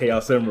gets these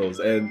Chaos Emeralds.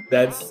 And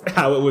that's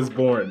how it was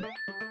born.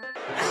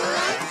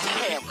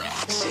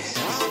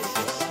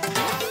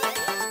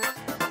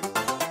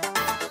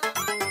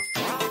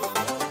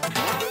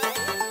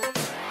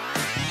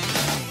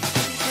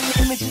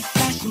 Images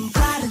flashing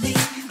brightly,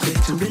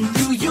 glittering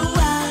through your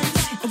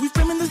eyes, and we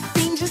framing the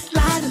scene just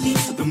lightly,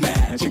 so the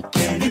magic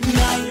can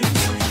ignite.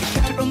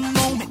 Capture a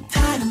moment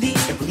tidily,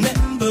 and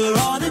remember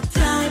all the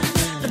time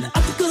that the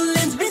optical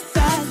lens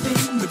beside me,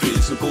 the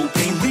visible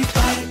pain we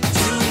fight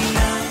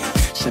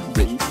tonight.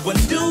 Shivering,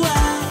 wonder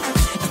why,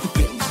 as the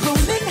flames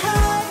rolling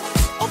high,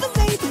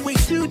 overlay the way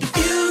to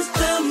diffuse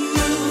the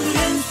mood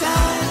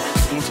inside.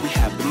 Once we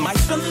have the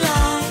mics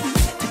online,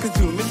 take a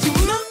zoom into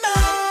my mind.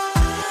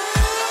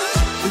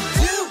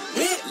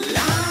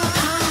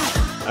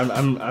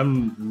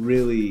 I'm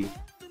really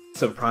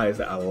surprised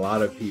that a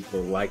lot of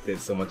people liked it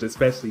so much,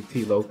 especially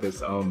T.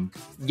 Lopez.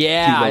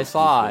 Yeah, T. I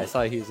Lopez.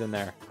 saw he was in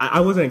there.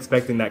 I wasn't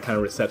expecting that kind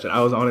of reception.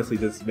 I was honestly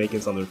just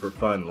making something for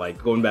fun,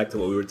 like going back to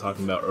what we were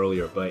talking about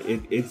earlier. But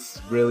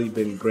it's really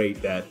been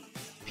great that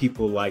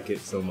people like it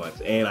so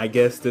much. And I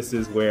guess this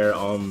is where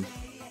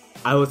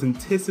I was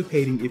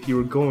anticipating if you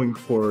were going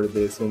for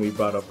this when we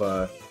brought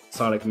up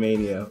Sonic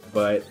Mania.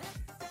 But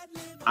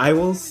I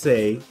will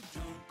say,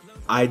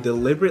 I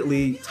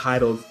deliberately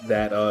titled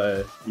that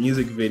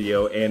music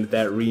video and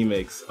that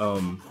remix,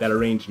 that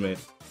arrangement,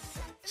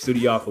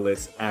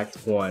 Studiopolis Act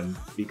 1,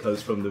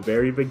 because from the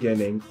very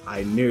beginning,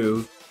 I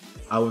knew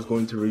I was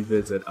going to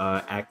revisit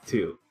Act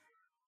 2.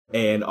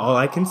 And all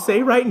I can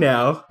say right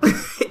now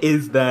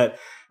is that,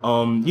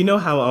 you know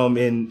how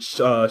in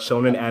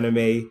shonen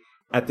anime,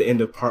 at the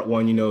end of part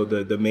 1, you know,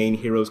 the main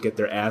heroes get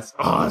their ass...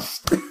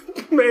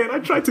 Man, I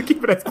tried to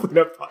keep it as clean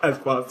up as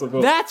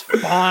possible. That's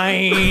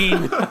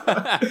fine.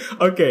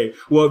 Okay,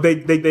 well, they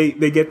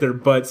get their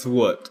butts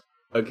whooped,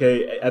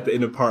 okay, at the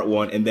end of part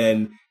 1, and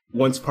then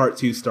once part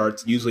 2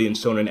 starts, usually in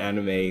shonen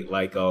anime,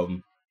 like,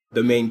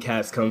 the main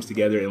cast comes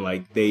together and,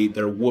 like,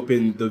 they're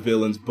whooping the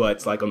villains'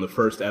 butts, like, on the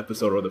first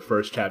episode or the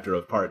first chapter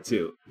of part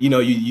 2. You know,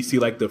 you see,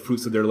 like, the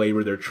fruits of their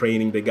labor, their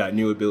training, they got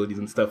new abilities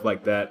and stuff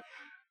like that.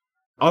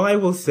 All I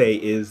will say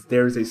is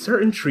there's a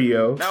certain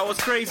trio. That was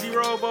Crazy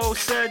Robo,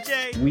 Sir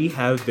J. We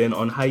have been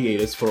on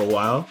hiatus for a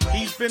while.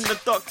 He's been the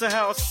Dr.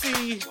 House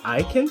C.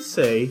 I can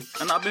say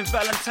And I've been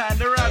Valentine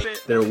the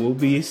Rabbit. there will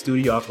be a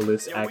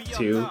Studiopolis Act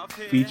 2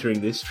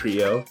 featuring this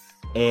trio,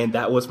 and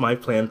that was my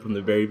plan from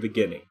the very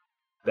beginning.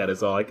 That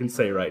is all I can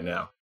say right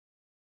now.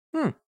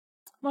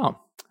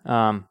 Well,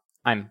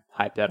 I'm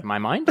hyped out of my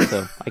mind,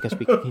 so I guess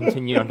we can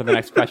continue on to the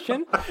next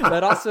question.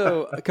 That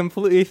also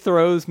completely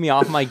throws me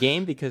off my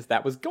game because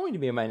that was going to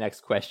be my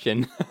next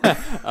question.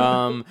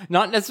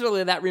 Not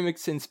necessarily that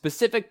remix in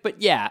specific,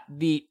 but yeah,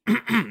 the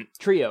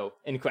trio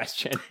in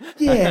question.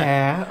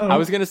 Yeah. I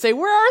was going to say,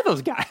 where are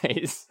those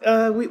guys?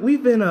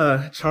 We've been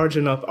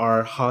charging up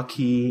our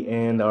hockey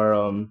and our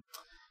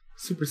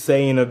Super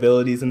Saiyan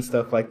abilities and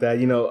stuff like that,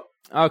 you know.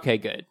 Okay,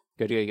 good.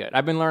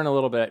 I've been learning a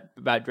little bit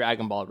about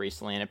Dragon Ball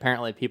recently, and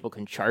apparently people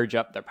can charge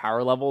up their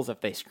power levels if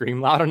they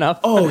scream loud enough.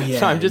 Oh, yeah.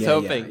 So I'm just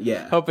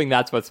yeah. hoping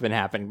that's what's been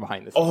happening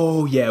behind the scenes.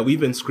 Oh, yeah, we've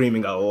been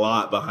screaming a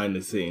lot behind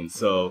the scenes,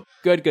 so...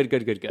 Good.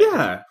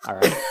 Yeah. All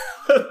right.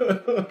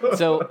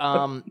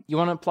 So, you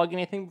want to plug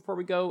anything before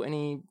we go?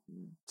 Any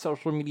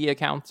social media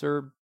accounts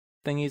or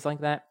thingies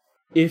like that?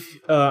 If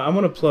I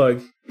want to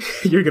plug,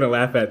 you're going to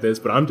laugh at this,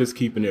 but I'm just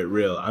keeping it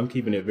real. I'm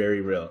keeping it very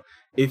real.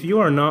 If you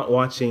are not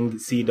watching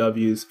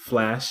CW's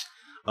Flash,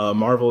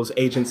 Marvel's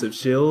Agents of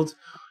S.H.I.E.L.D.,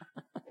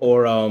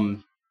 or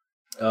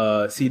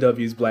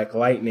CW's Black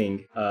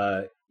Lightning,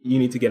 you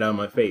need to get out of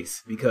my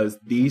face, because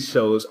these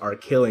shows are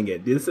killing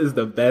it. This is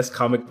the best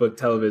comic book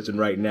television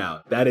right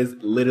now. That is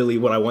literally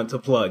what I want to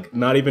plug.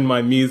 Not even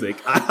my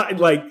music.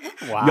 Wow.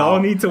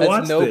 Y'all need to That's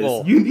watch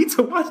noble. this. You need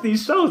to watch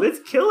these shows. It's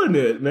killing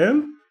it,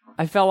 man.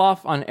 I fell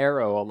off on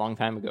Arrow a long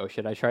time ago.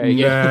 Should I try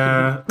again?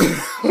 Nah.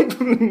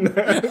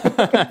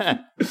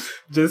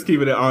 Just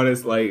keeping it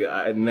honest, like,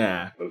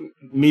 nah.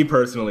 Me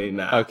personally,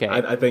 nah. Okay.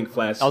 I think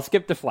Flash... I'll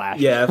skip the Flash.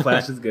 Yeah,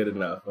 Flash is good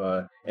enough.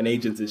 And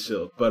Agents of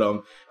S.H.I.E.L.D. But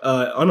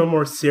on a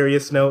more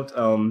serious note,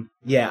 I'm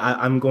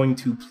going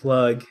to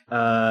plug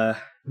the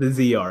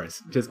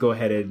ZRs. Just go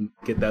ahead and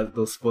get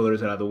those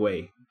spoilers out of the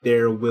way.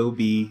 There will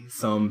be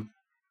some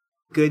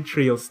good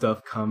trio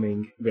stuff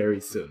coming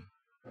very soon.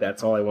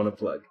 That's all I want to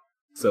plug.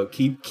 So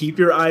keep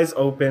your eyes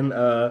open.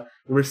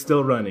 We're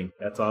still running.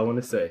 That's all I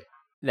want to say.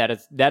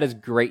 That is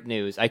great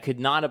news. I could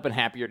not have been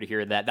happier to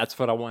hear that. That's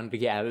what I wanted to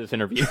get out of this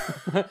interview.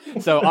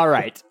 So, all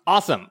right.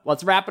 Awesome.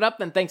 Let's wrap it up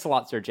then. Thanks a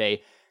lot, Sir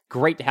Jay.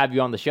 Great to have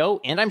you on the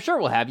show, and I'm sure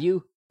we'll have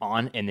you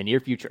on in the near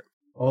future.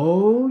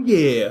 Oh,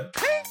 yeah.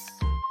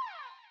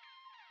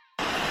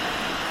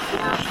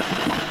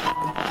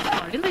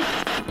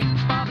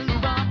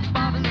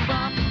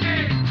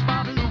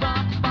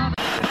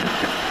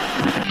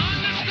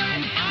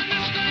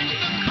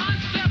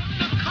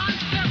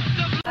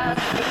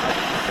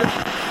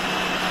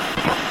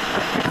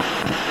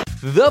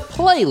 The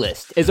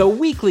Playlist is a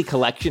weekly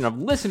collection of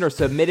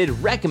listener-submitted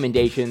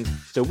recommendations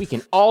so we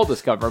can all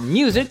discover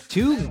music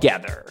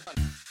together.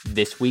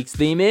 This week's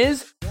theme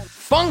is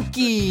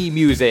funky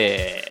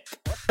music.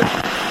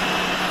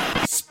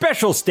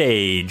 Special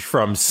Stage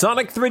from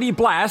Sonic 3D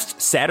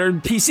Blast Saturn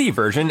PC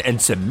version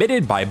and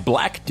submitted by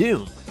Black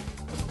Doom.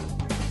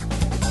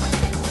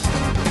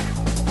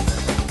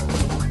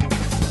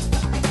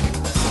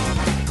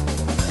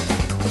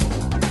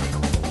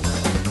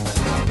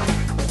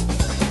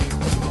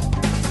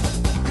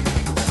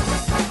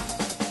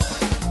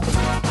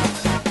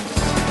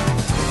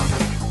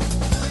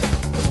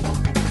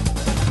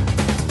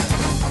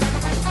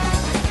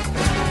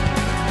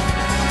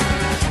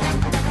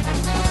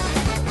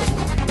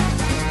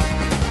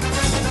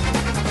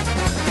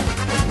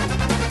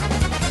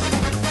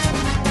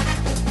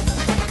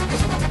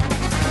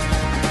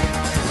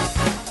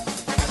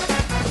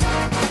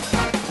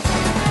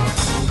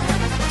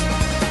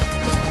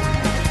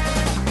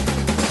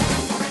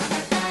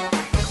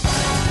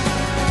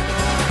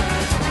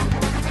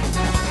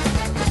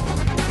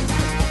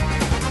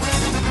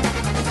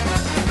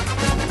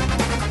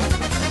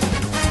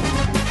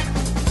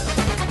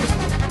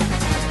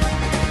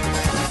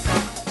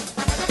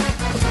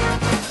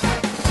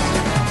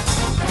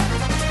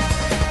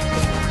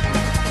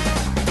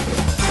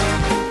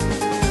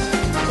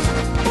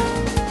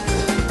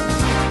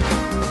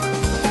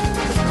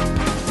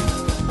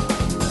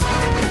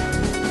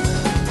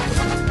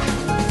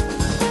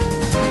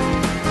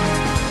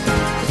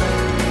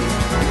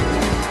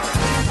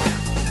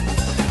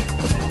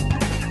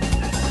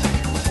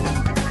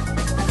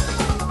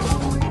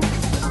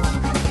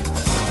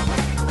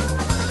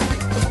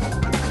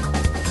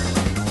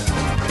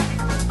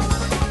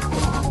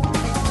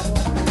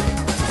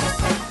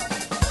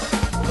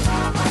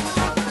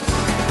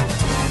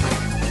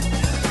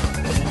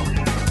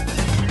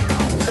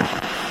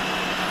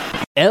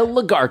 El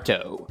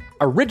Lagarto,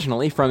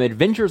 originally from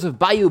Adventures of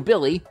Bayou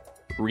Billy,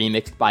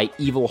 remixed by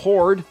Evil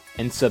Horde,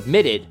 and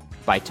submitted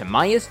by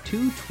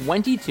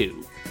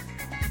Tamias222.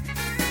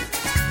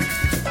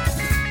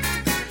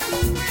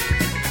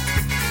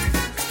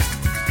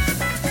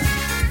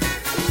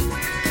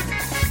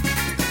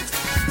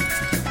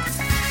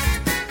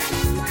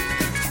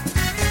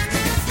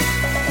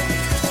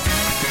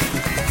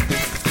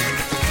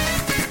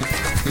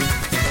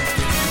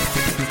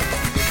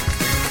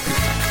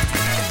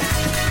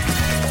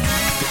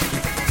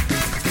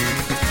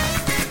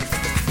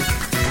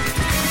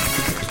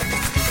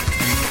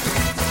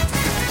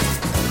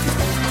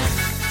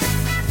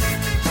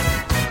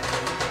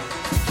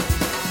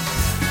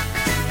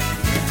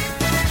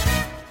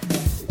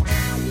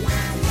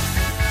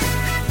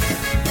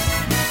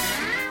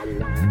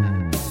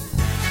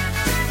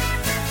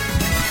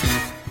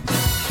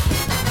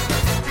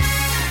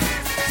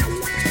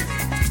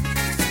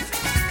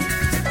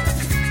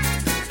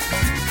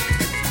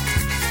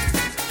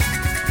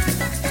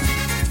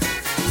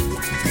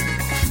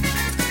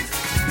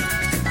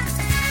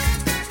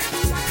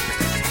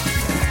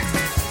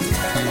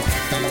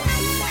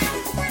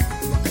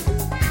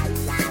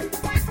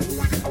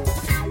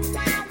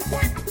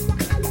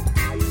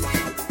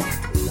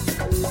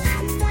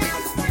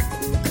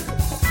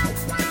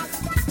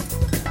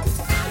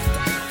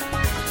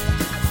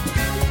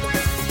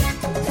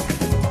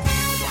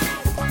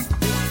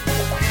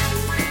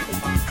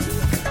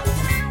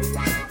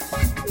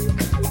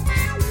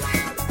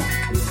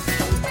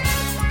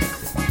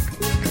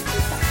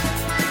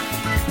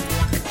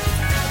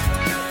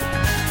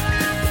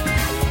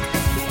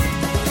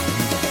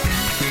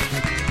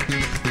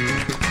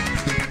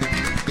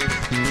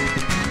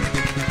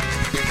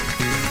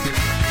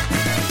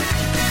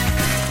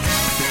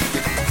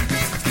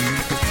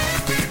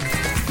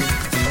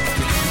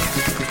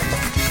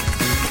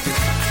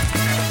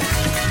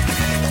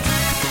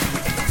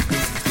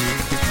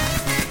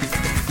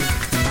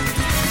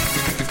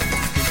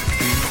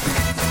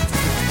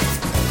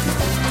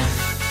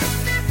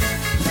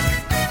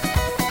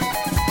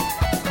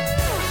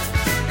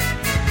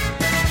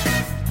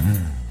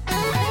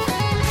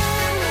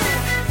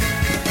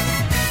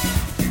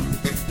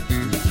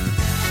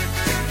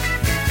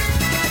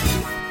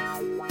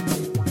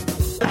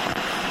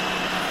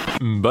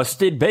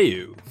 Busted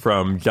Bayou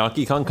from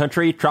Donkey Kong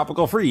Country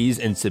Tropical Freeze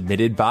and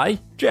submitted by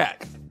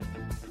Jack.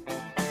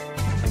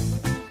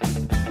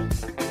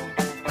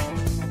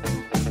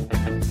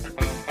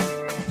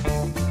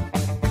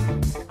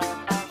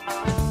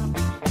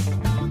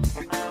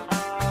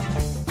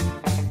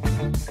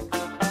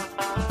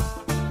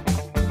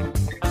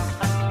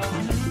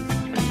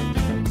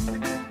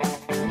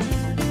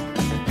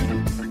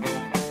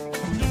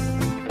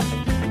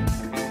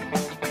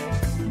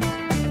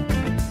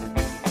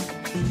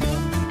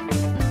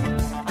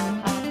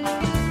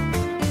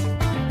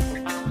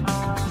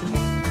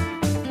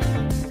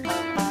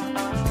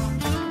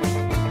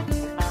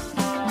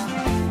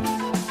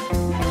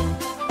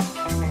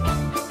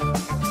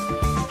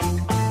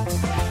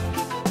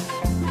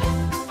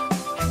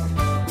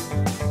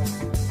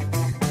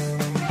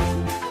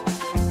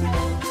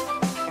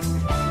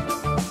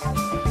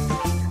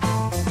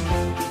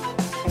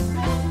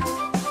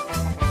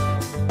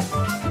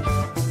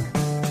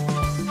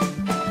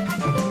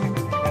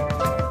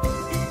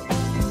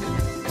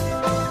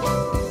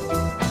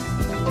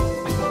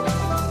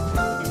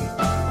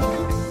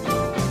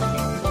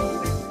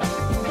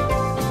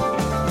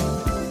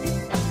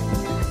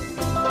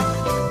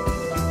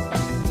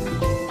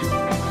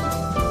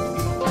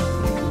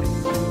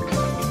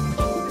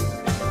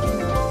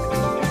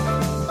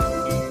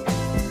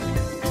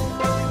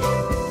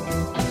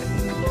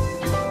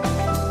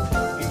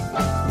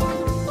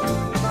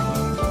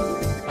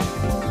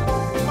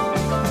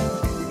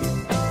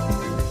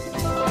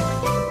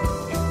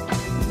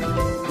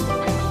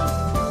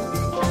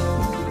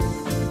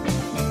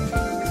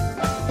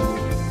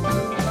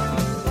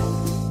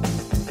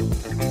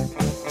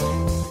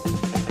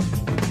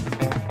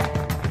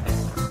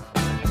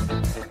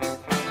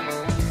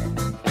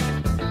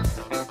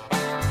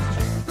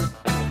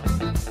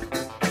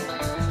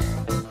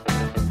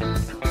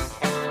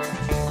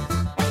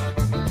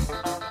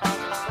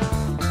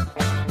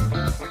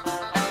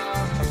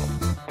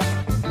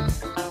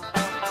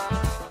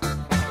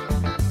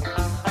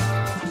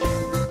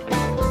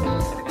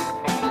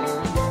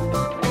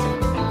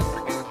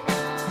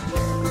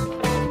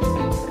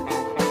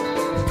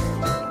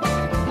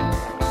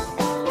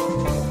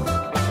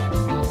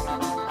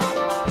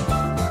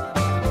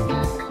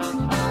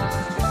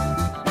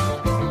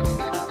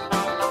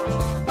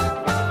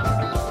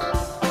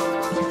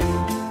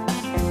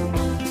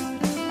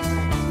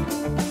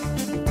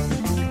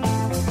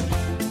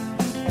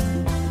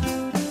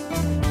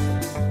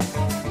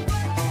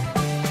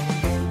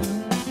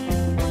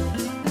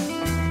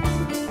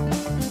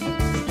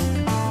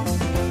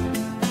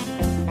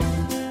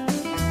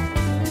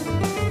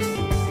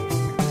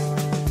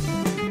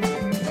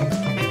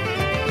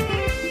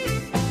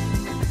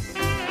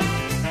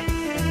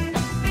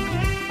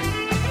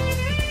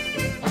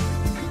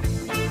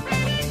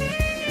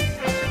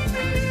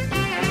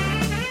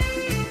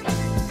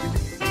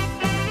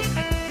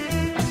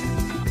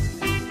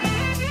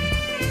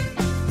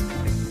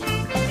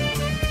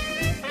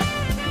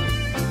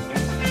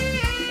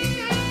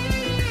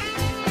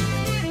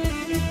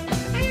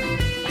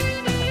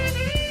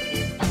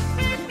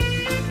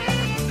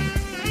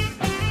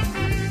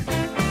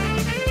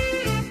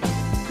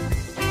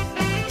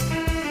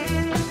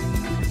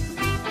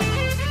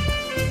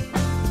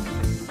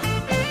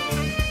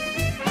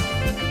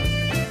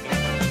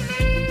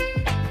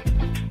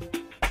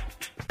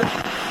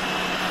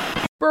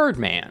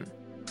 Birdman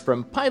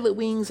from Pilot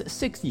Wings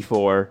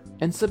 64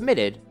 and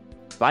submitted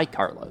by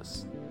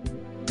Carlos.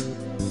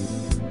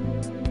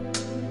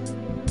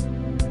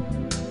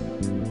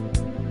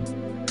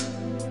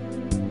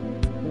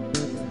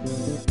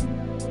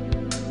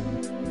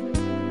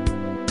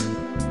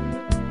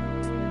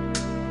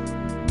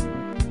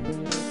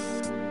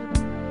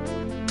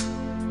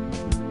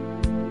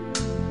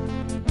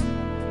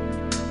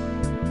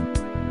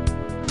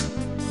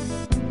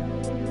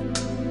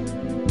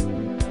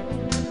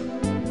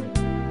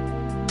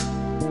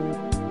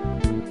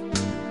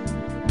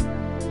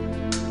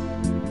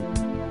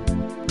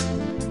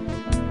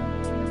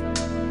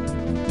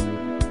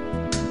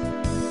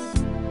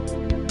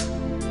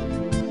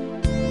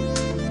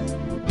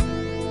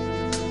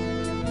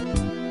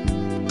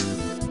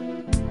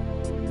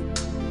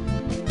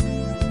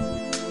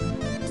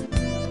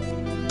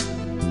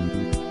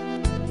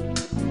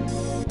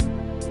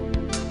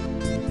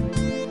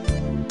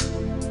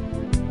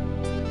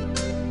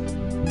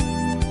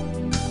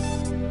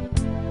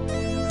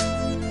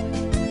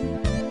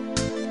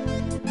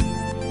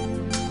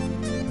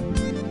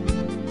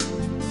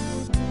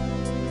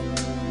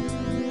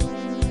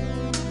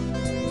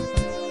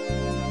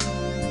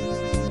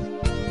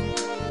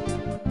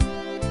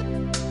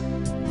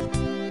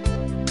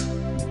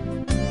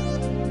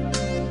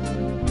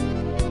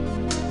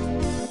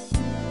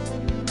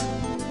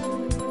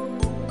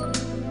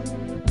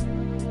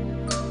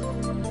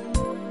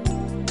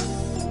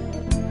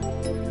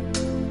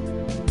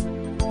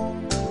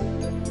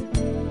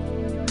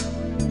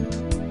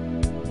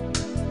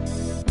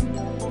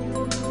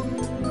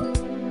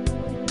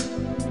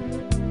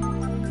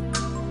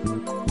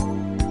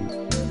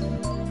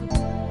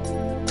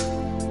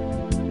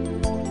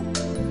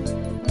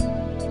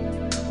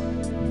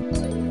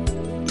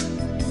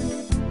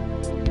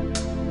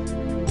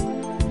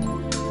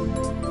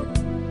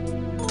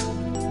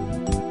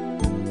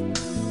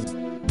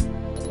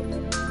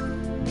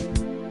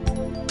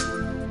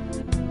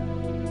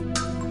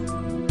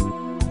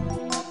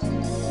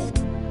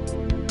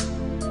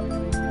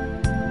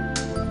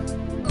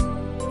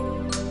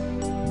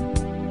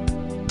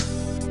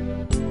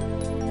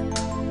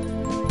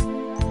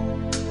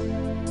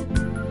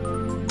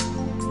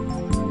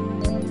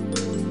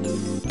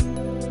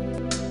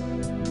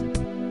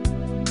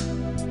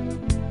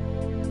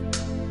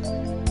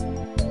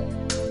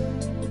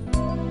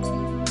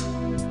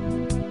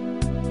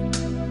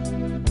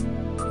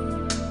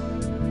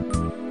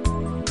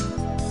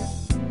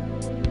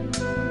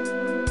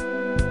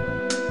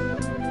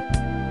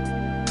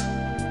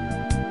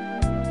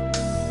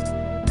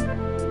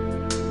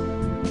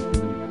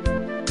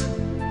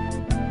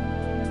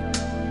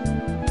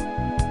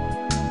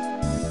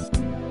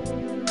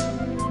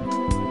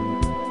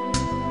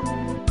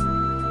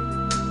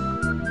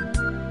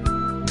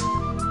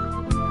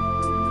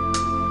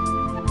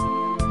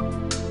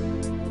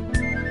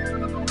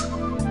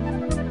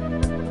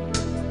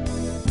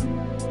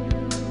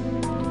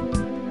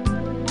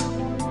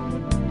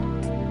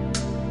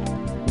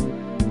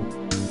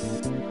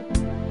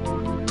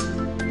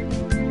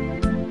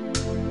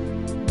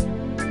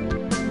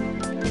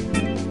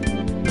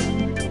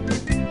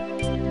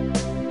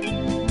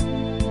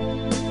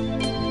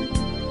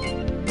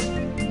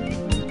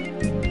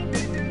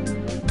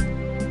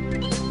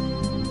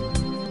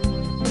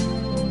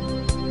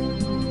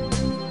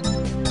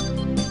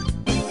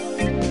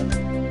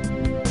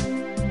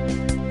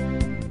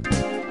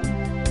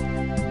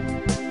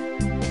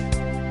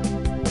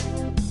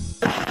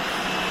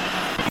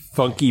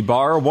 Funky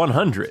Bar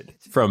 100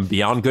 from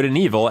Beyond Good and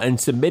Evil and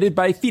submitted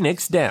by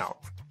Phoenix Down.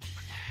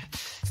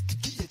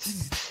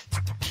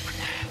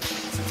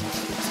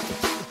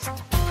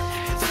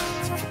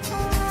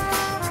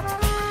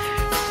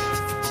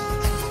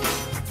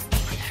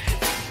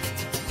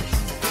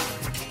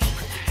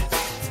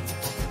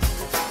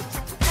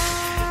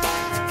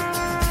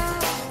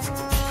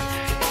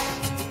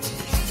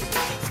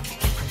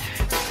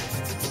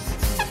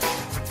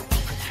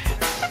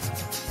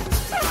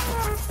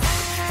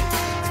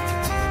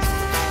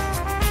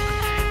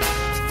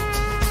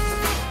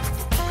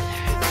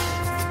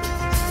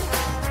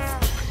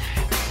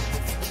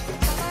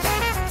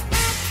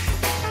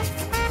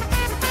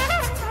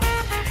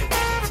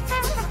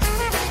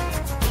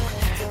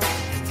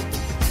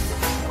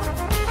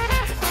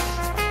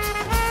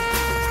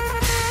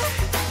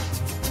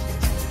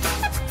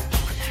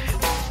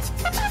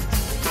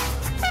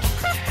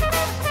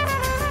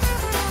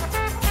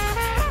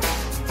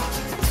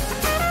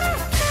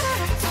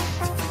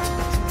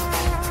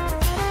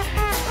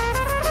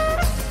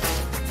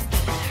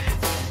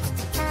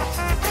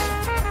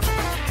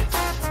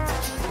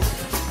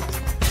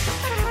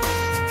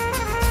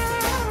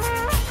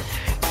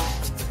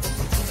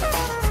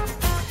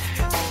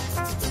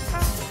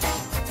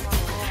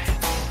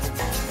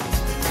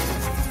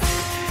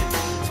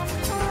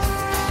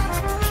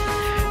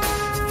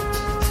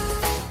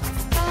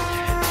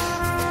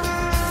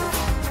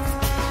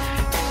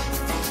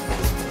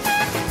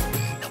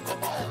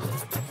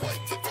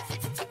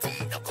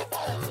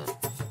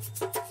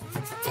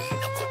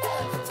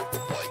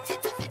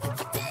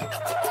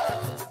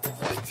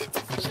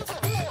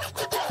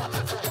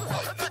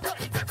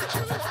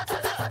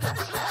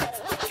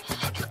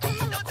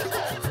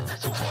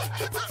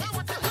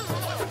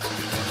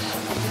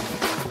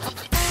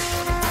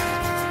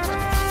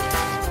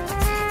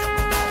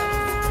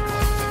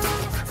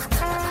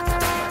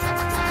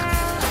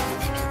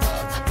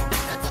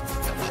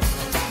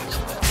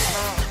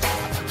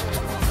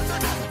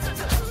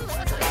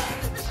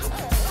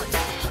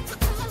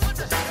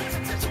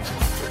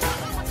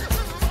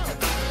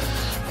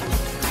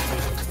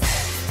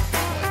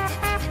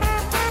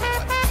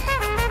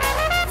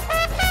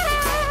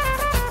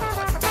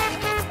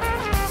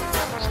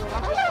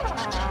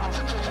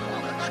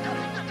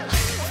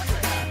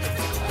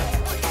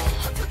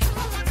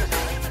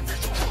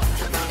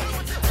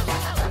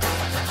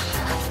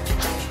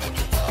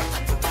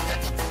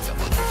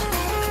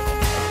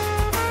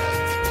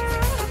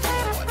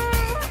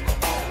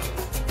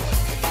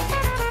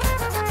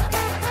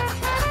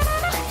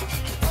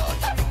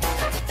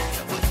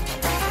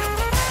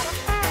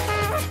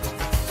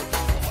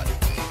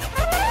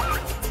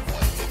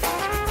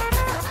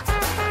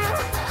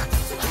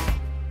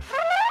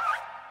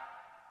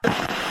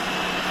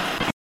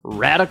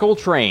 Radical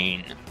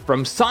Train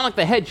from Sonic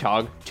the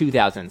Hedgehog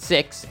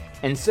 2006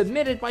 and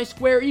submitted by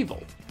Square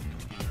Evil.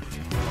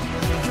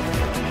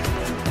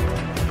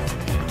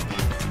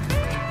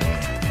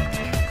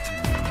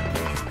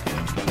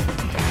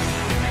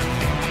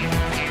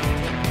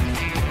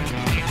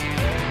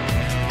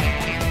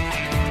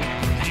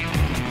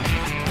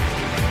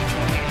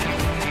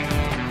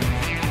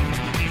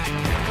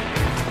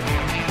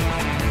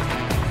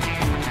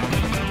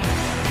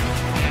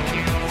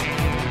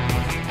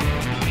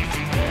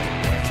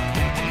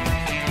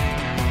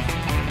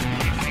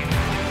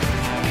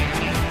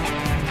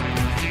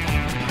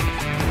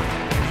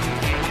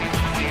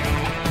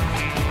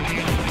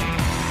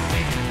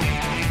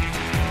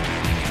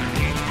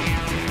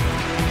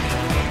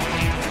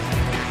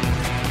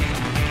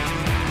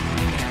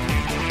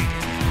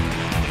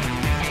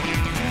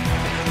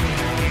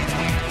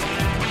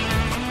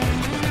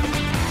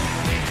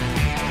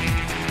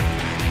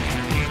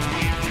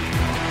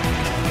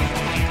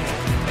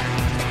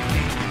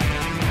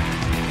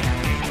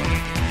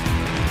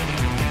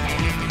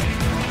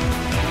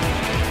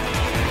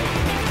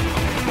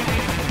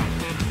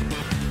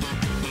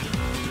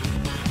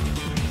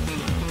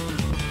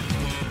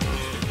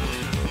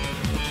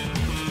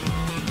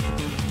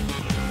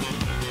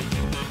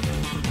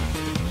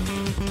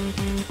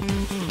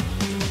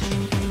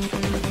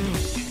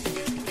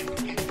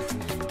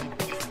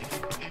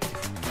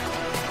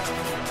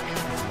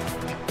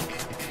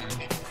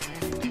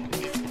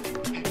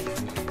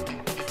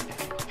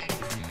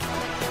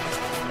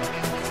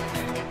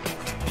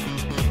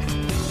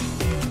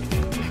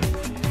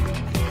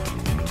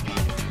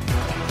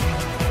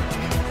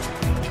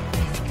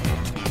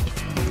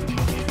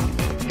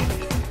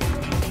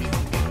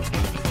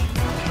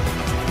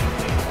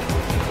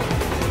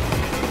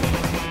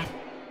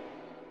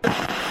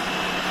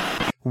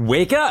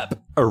 Wake Up,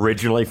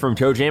 originally from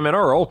Toe Jam and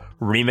Earl,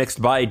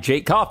 remixed by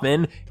Jake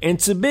Kaufman, and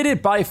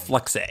submitted by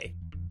Fluxay.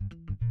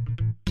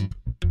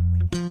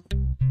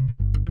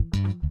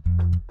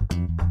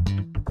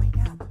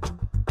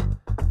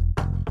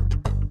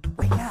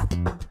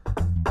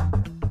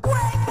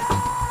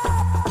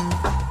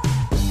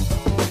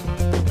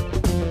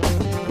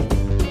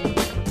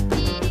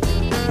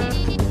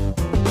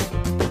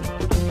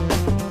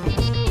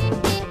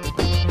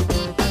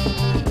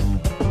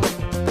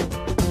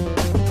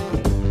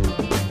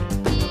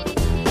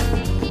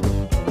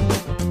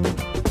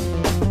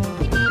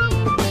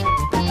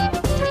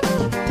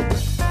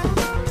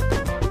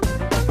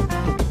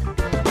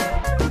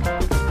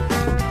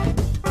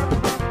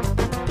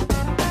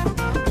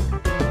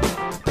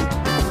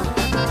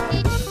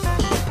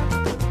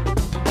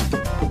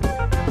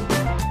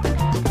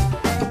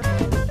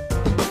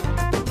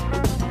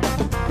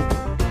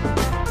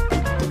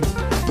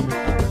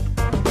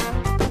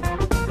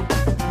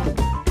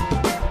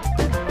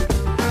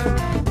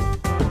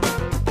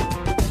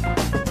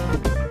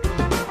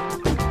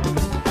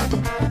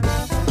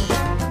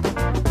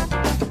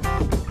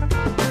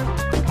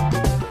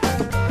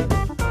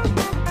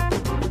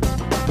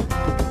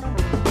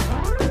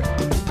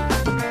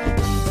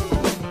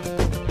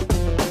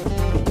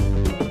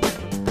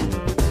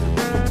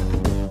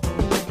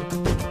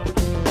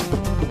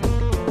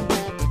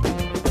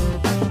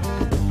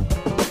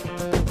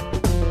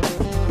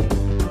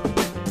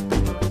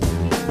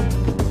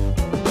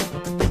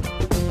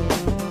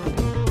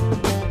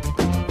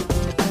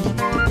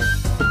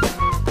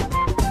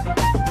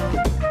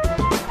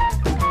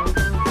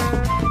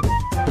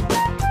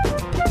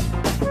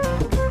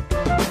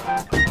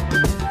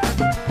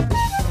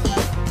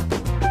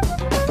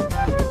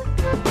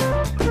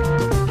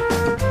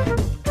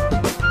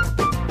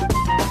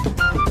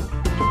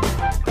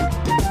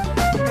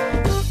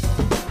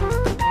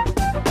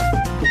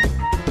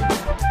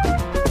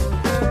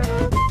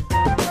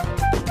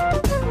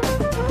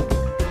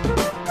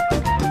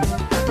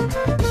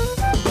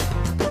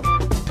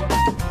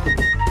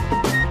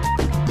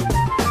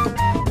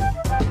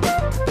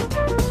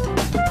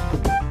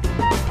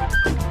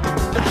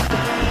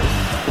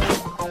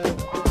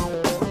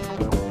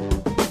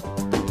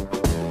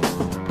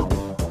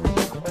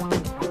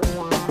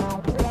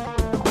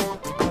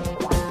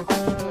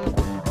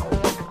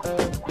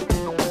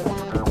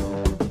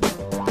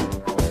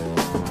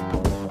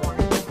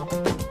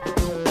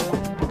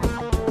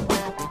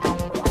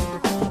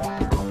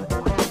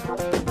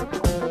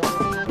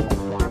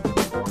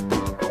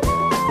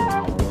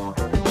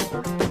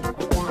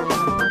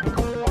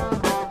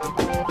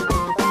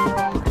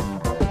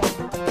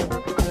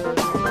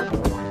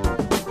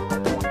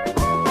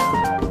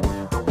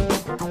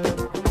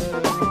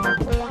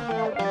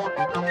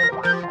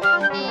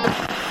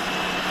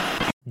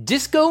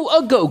 Disco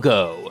A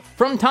Go-Go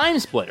from Time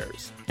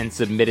Splitters and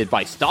submitted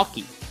by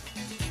Stalky.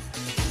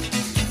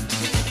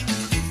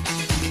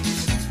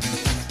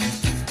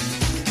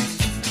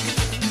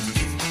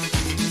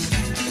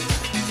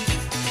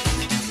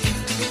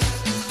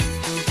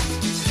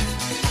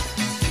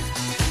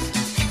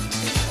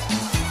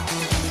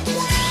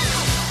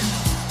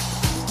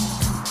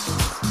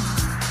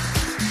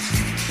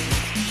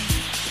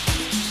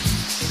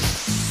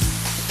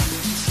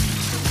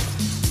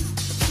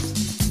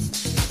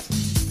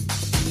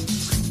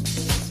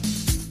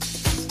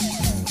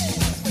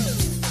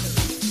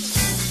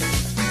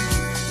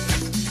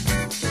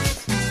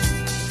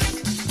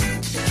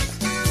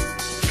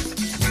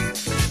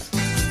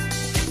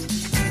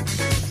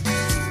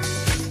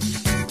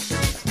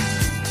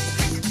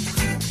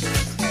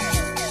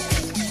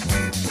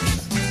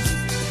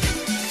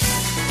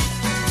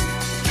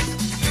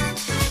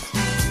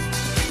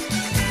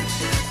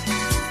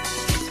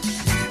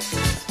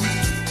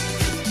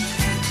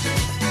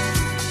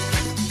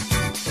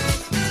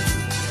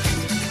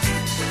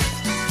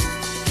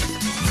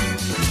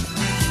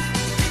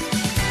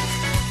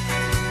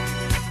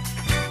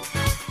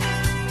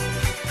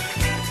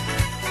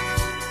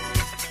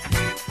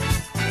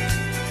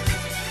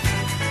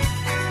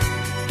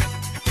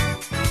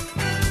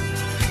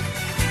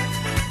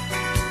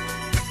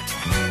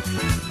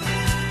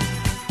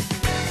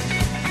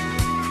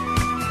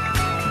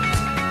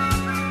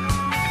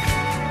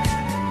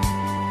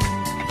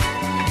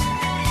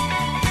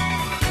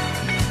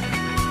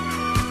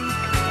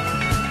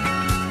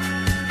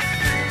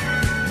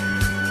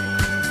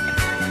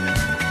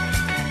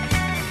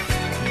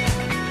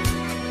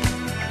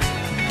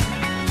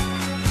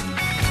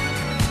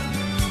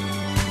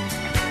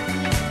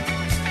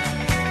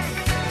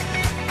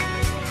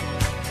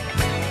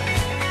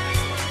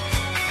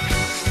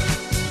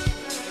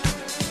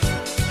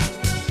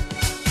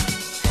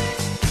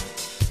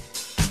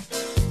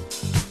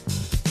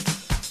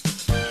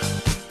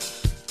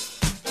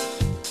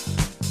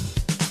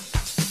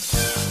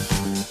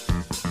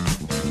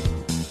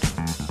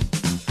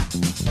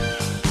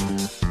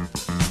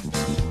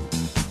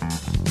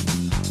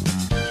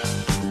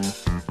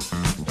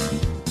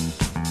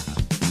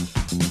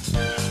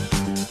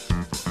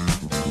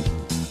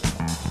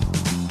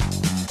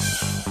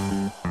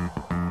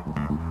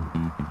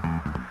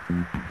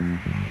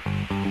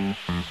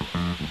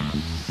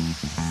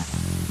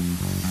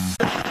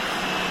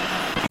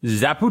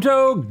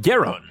 Zaputo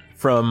Geron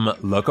from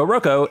Loco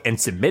Roco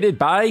and submitted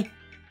by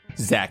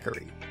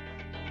Zachary.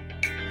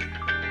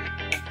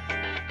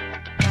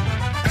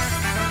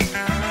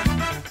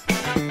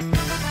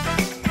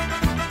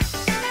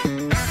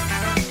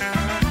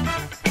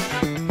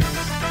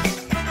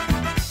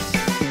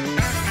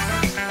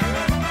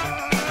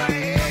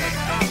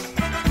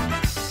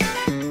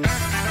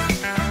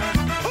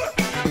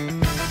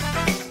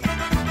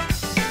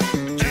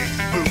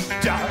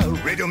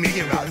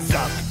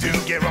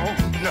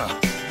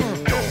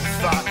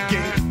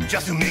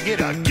 Just to make it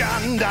a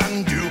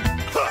gandan do.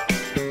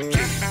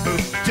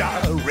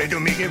 Ready to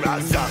make it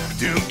rise up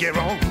to get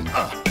on.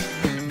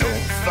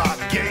 Don't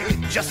forget,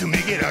 just to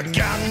make it a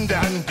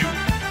gandan do.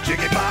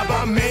 Check it,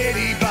 Baba,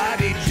 Mary,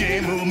 body,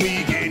 Jemu,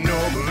 Mige,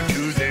 no good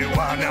Tuesday,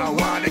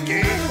 wanna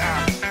get.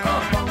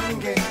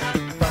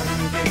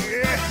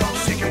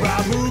 Shake it,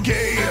 Ramu,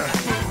 gay.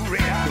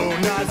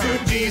 Bonazu,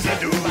 Jesus,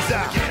 do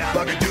za,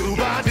 Bugado,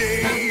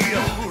 body.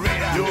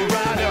 Do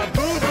rada,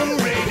 boo, boo,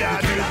 radar,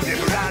 do,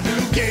 Deborah,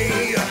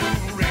 gay.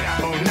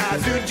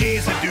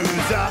 Jesus, do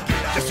za,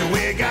 just the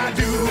way I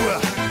do.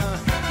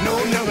 No,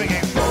 nothing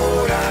ain't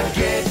bold, I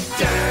get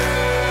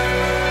down.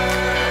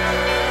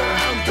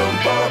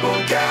 Don't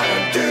bubble,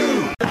 gotta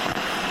do.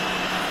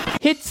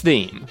 Hits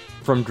theme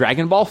from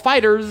Dragon Ball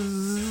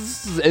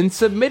Fighters and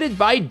submitted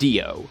by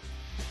Dio.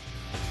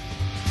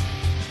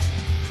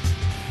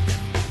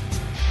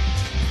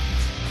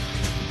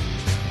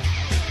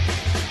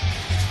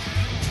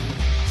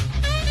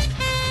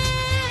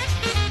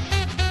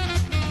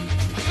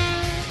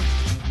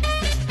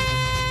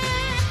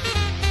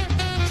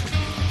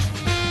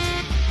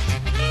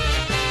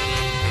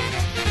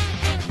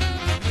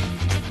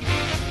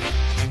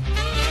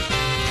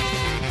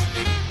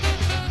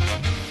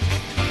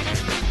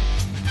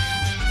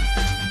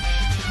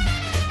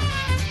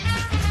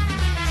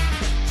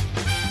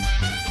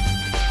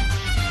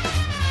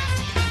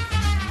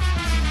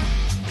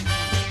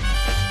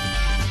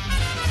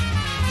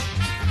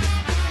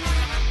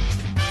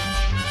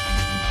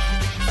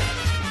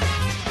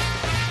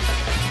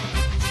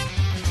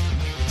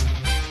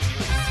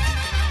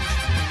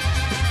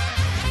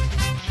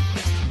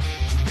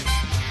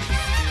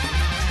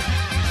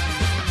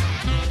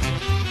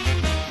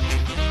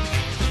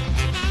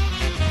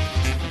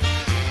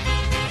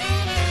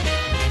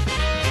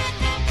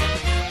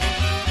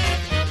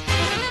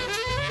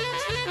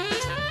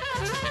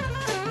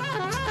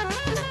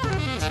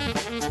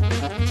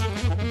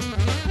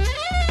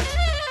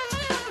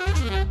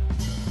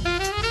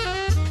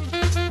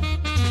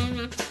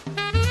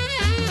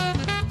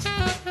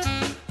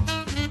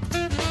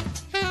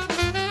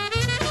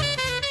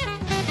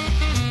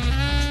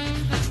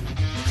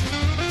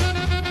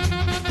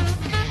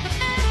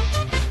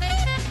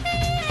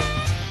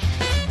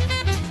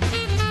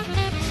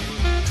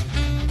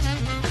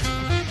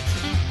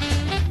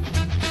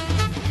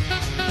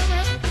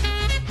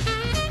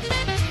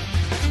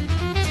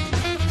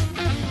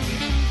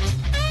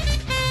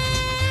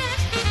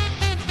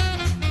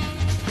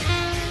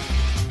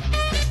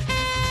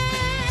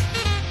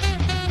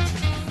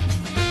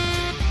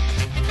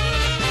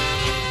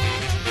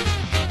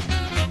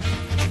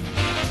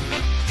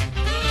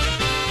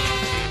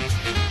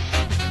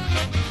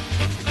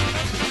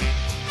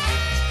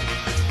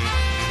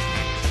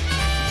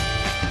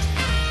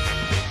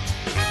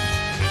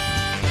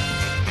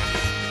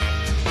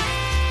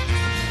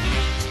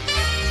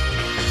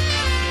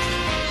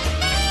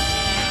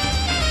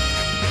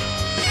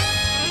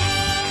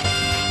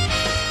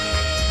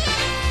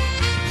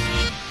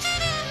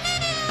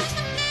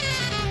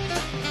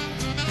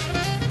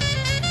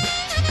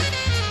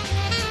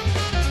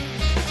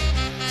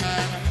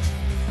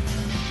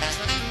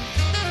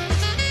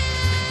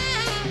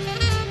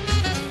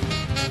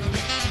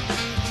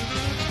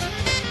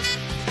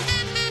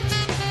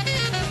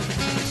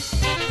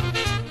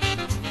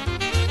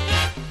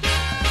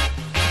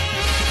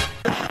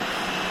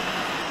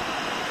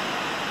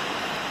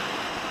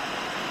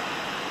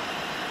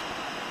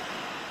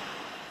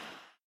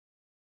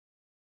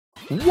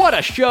 What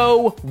a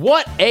show!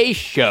 What a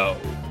show!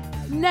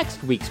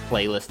 Next week's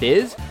playlist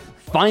is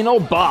Final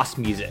Boss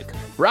Music,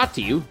 brought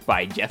to you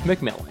by Jeff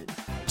McMillan.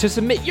 To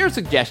submit your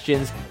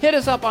suggestions, hit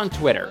us up on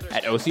Twitter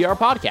at OCR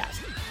Podcast.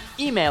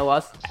 Email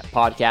us at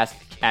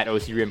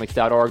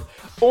podcast@ocremix.org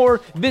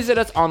or visit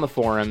us on the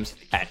forums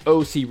at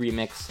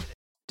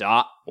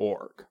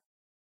ocremix.org.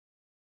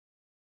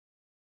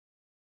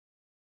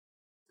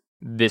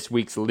 This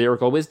week's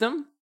lyrical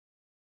wisdom: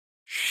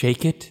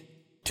 Shake it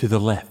to the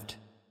left.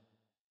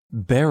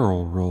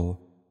 Barrel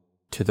roll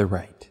to the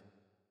right.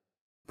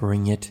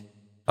 Bring it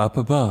up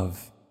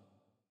above.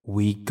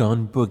 We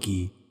gon'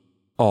 boogie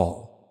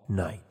all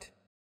night.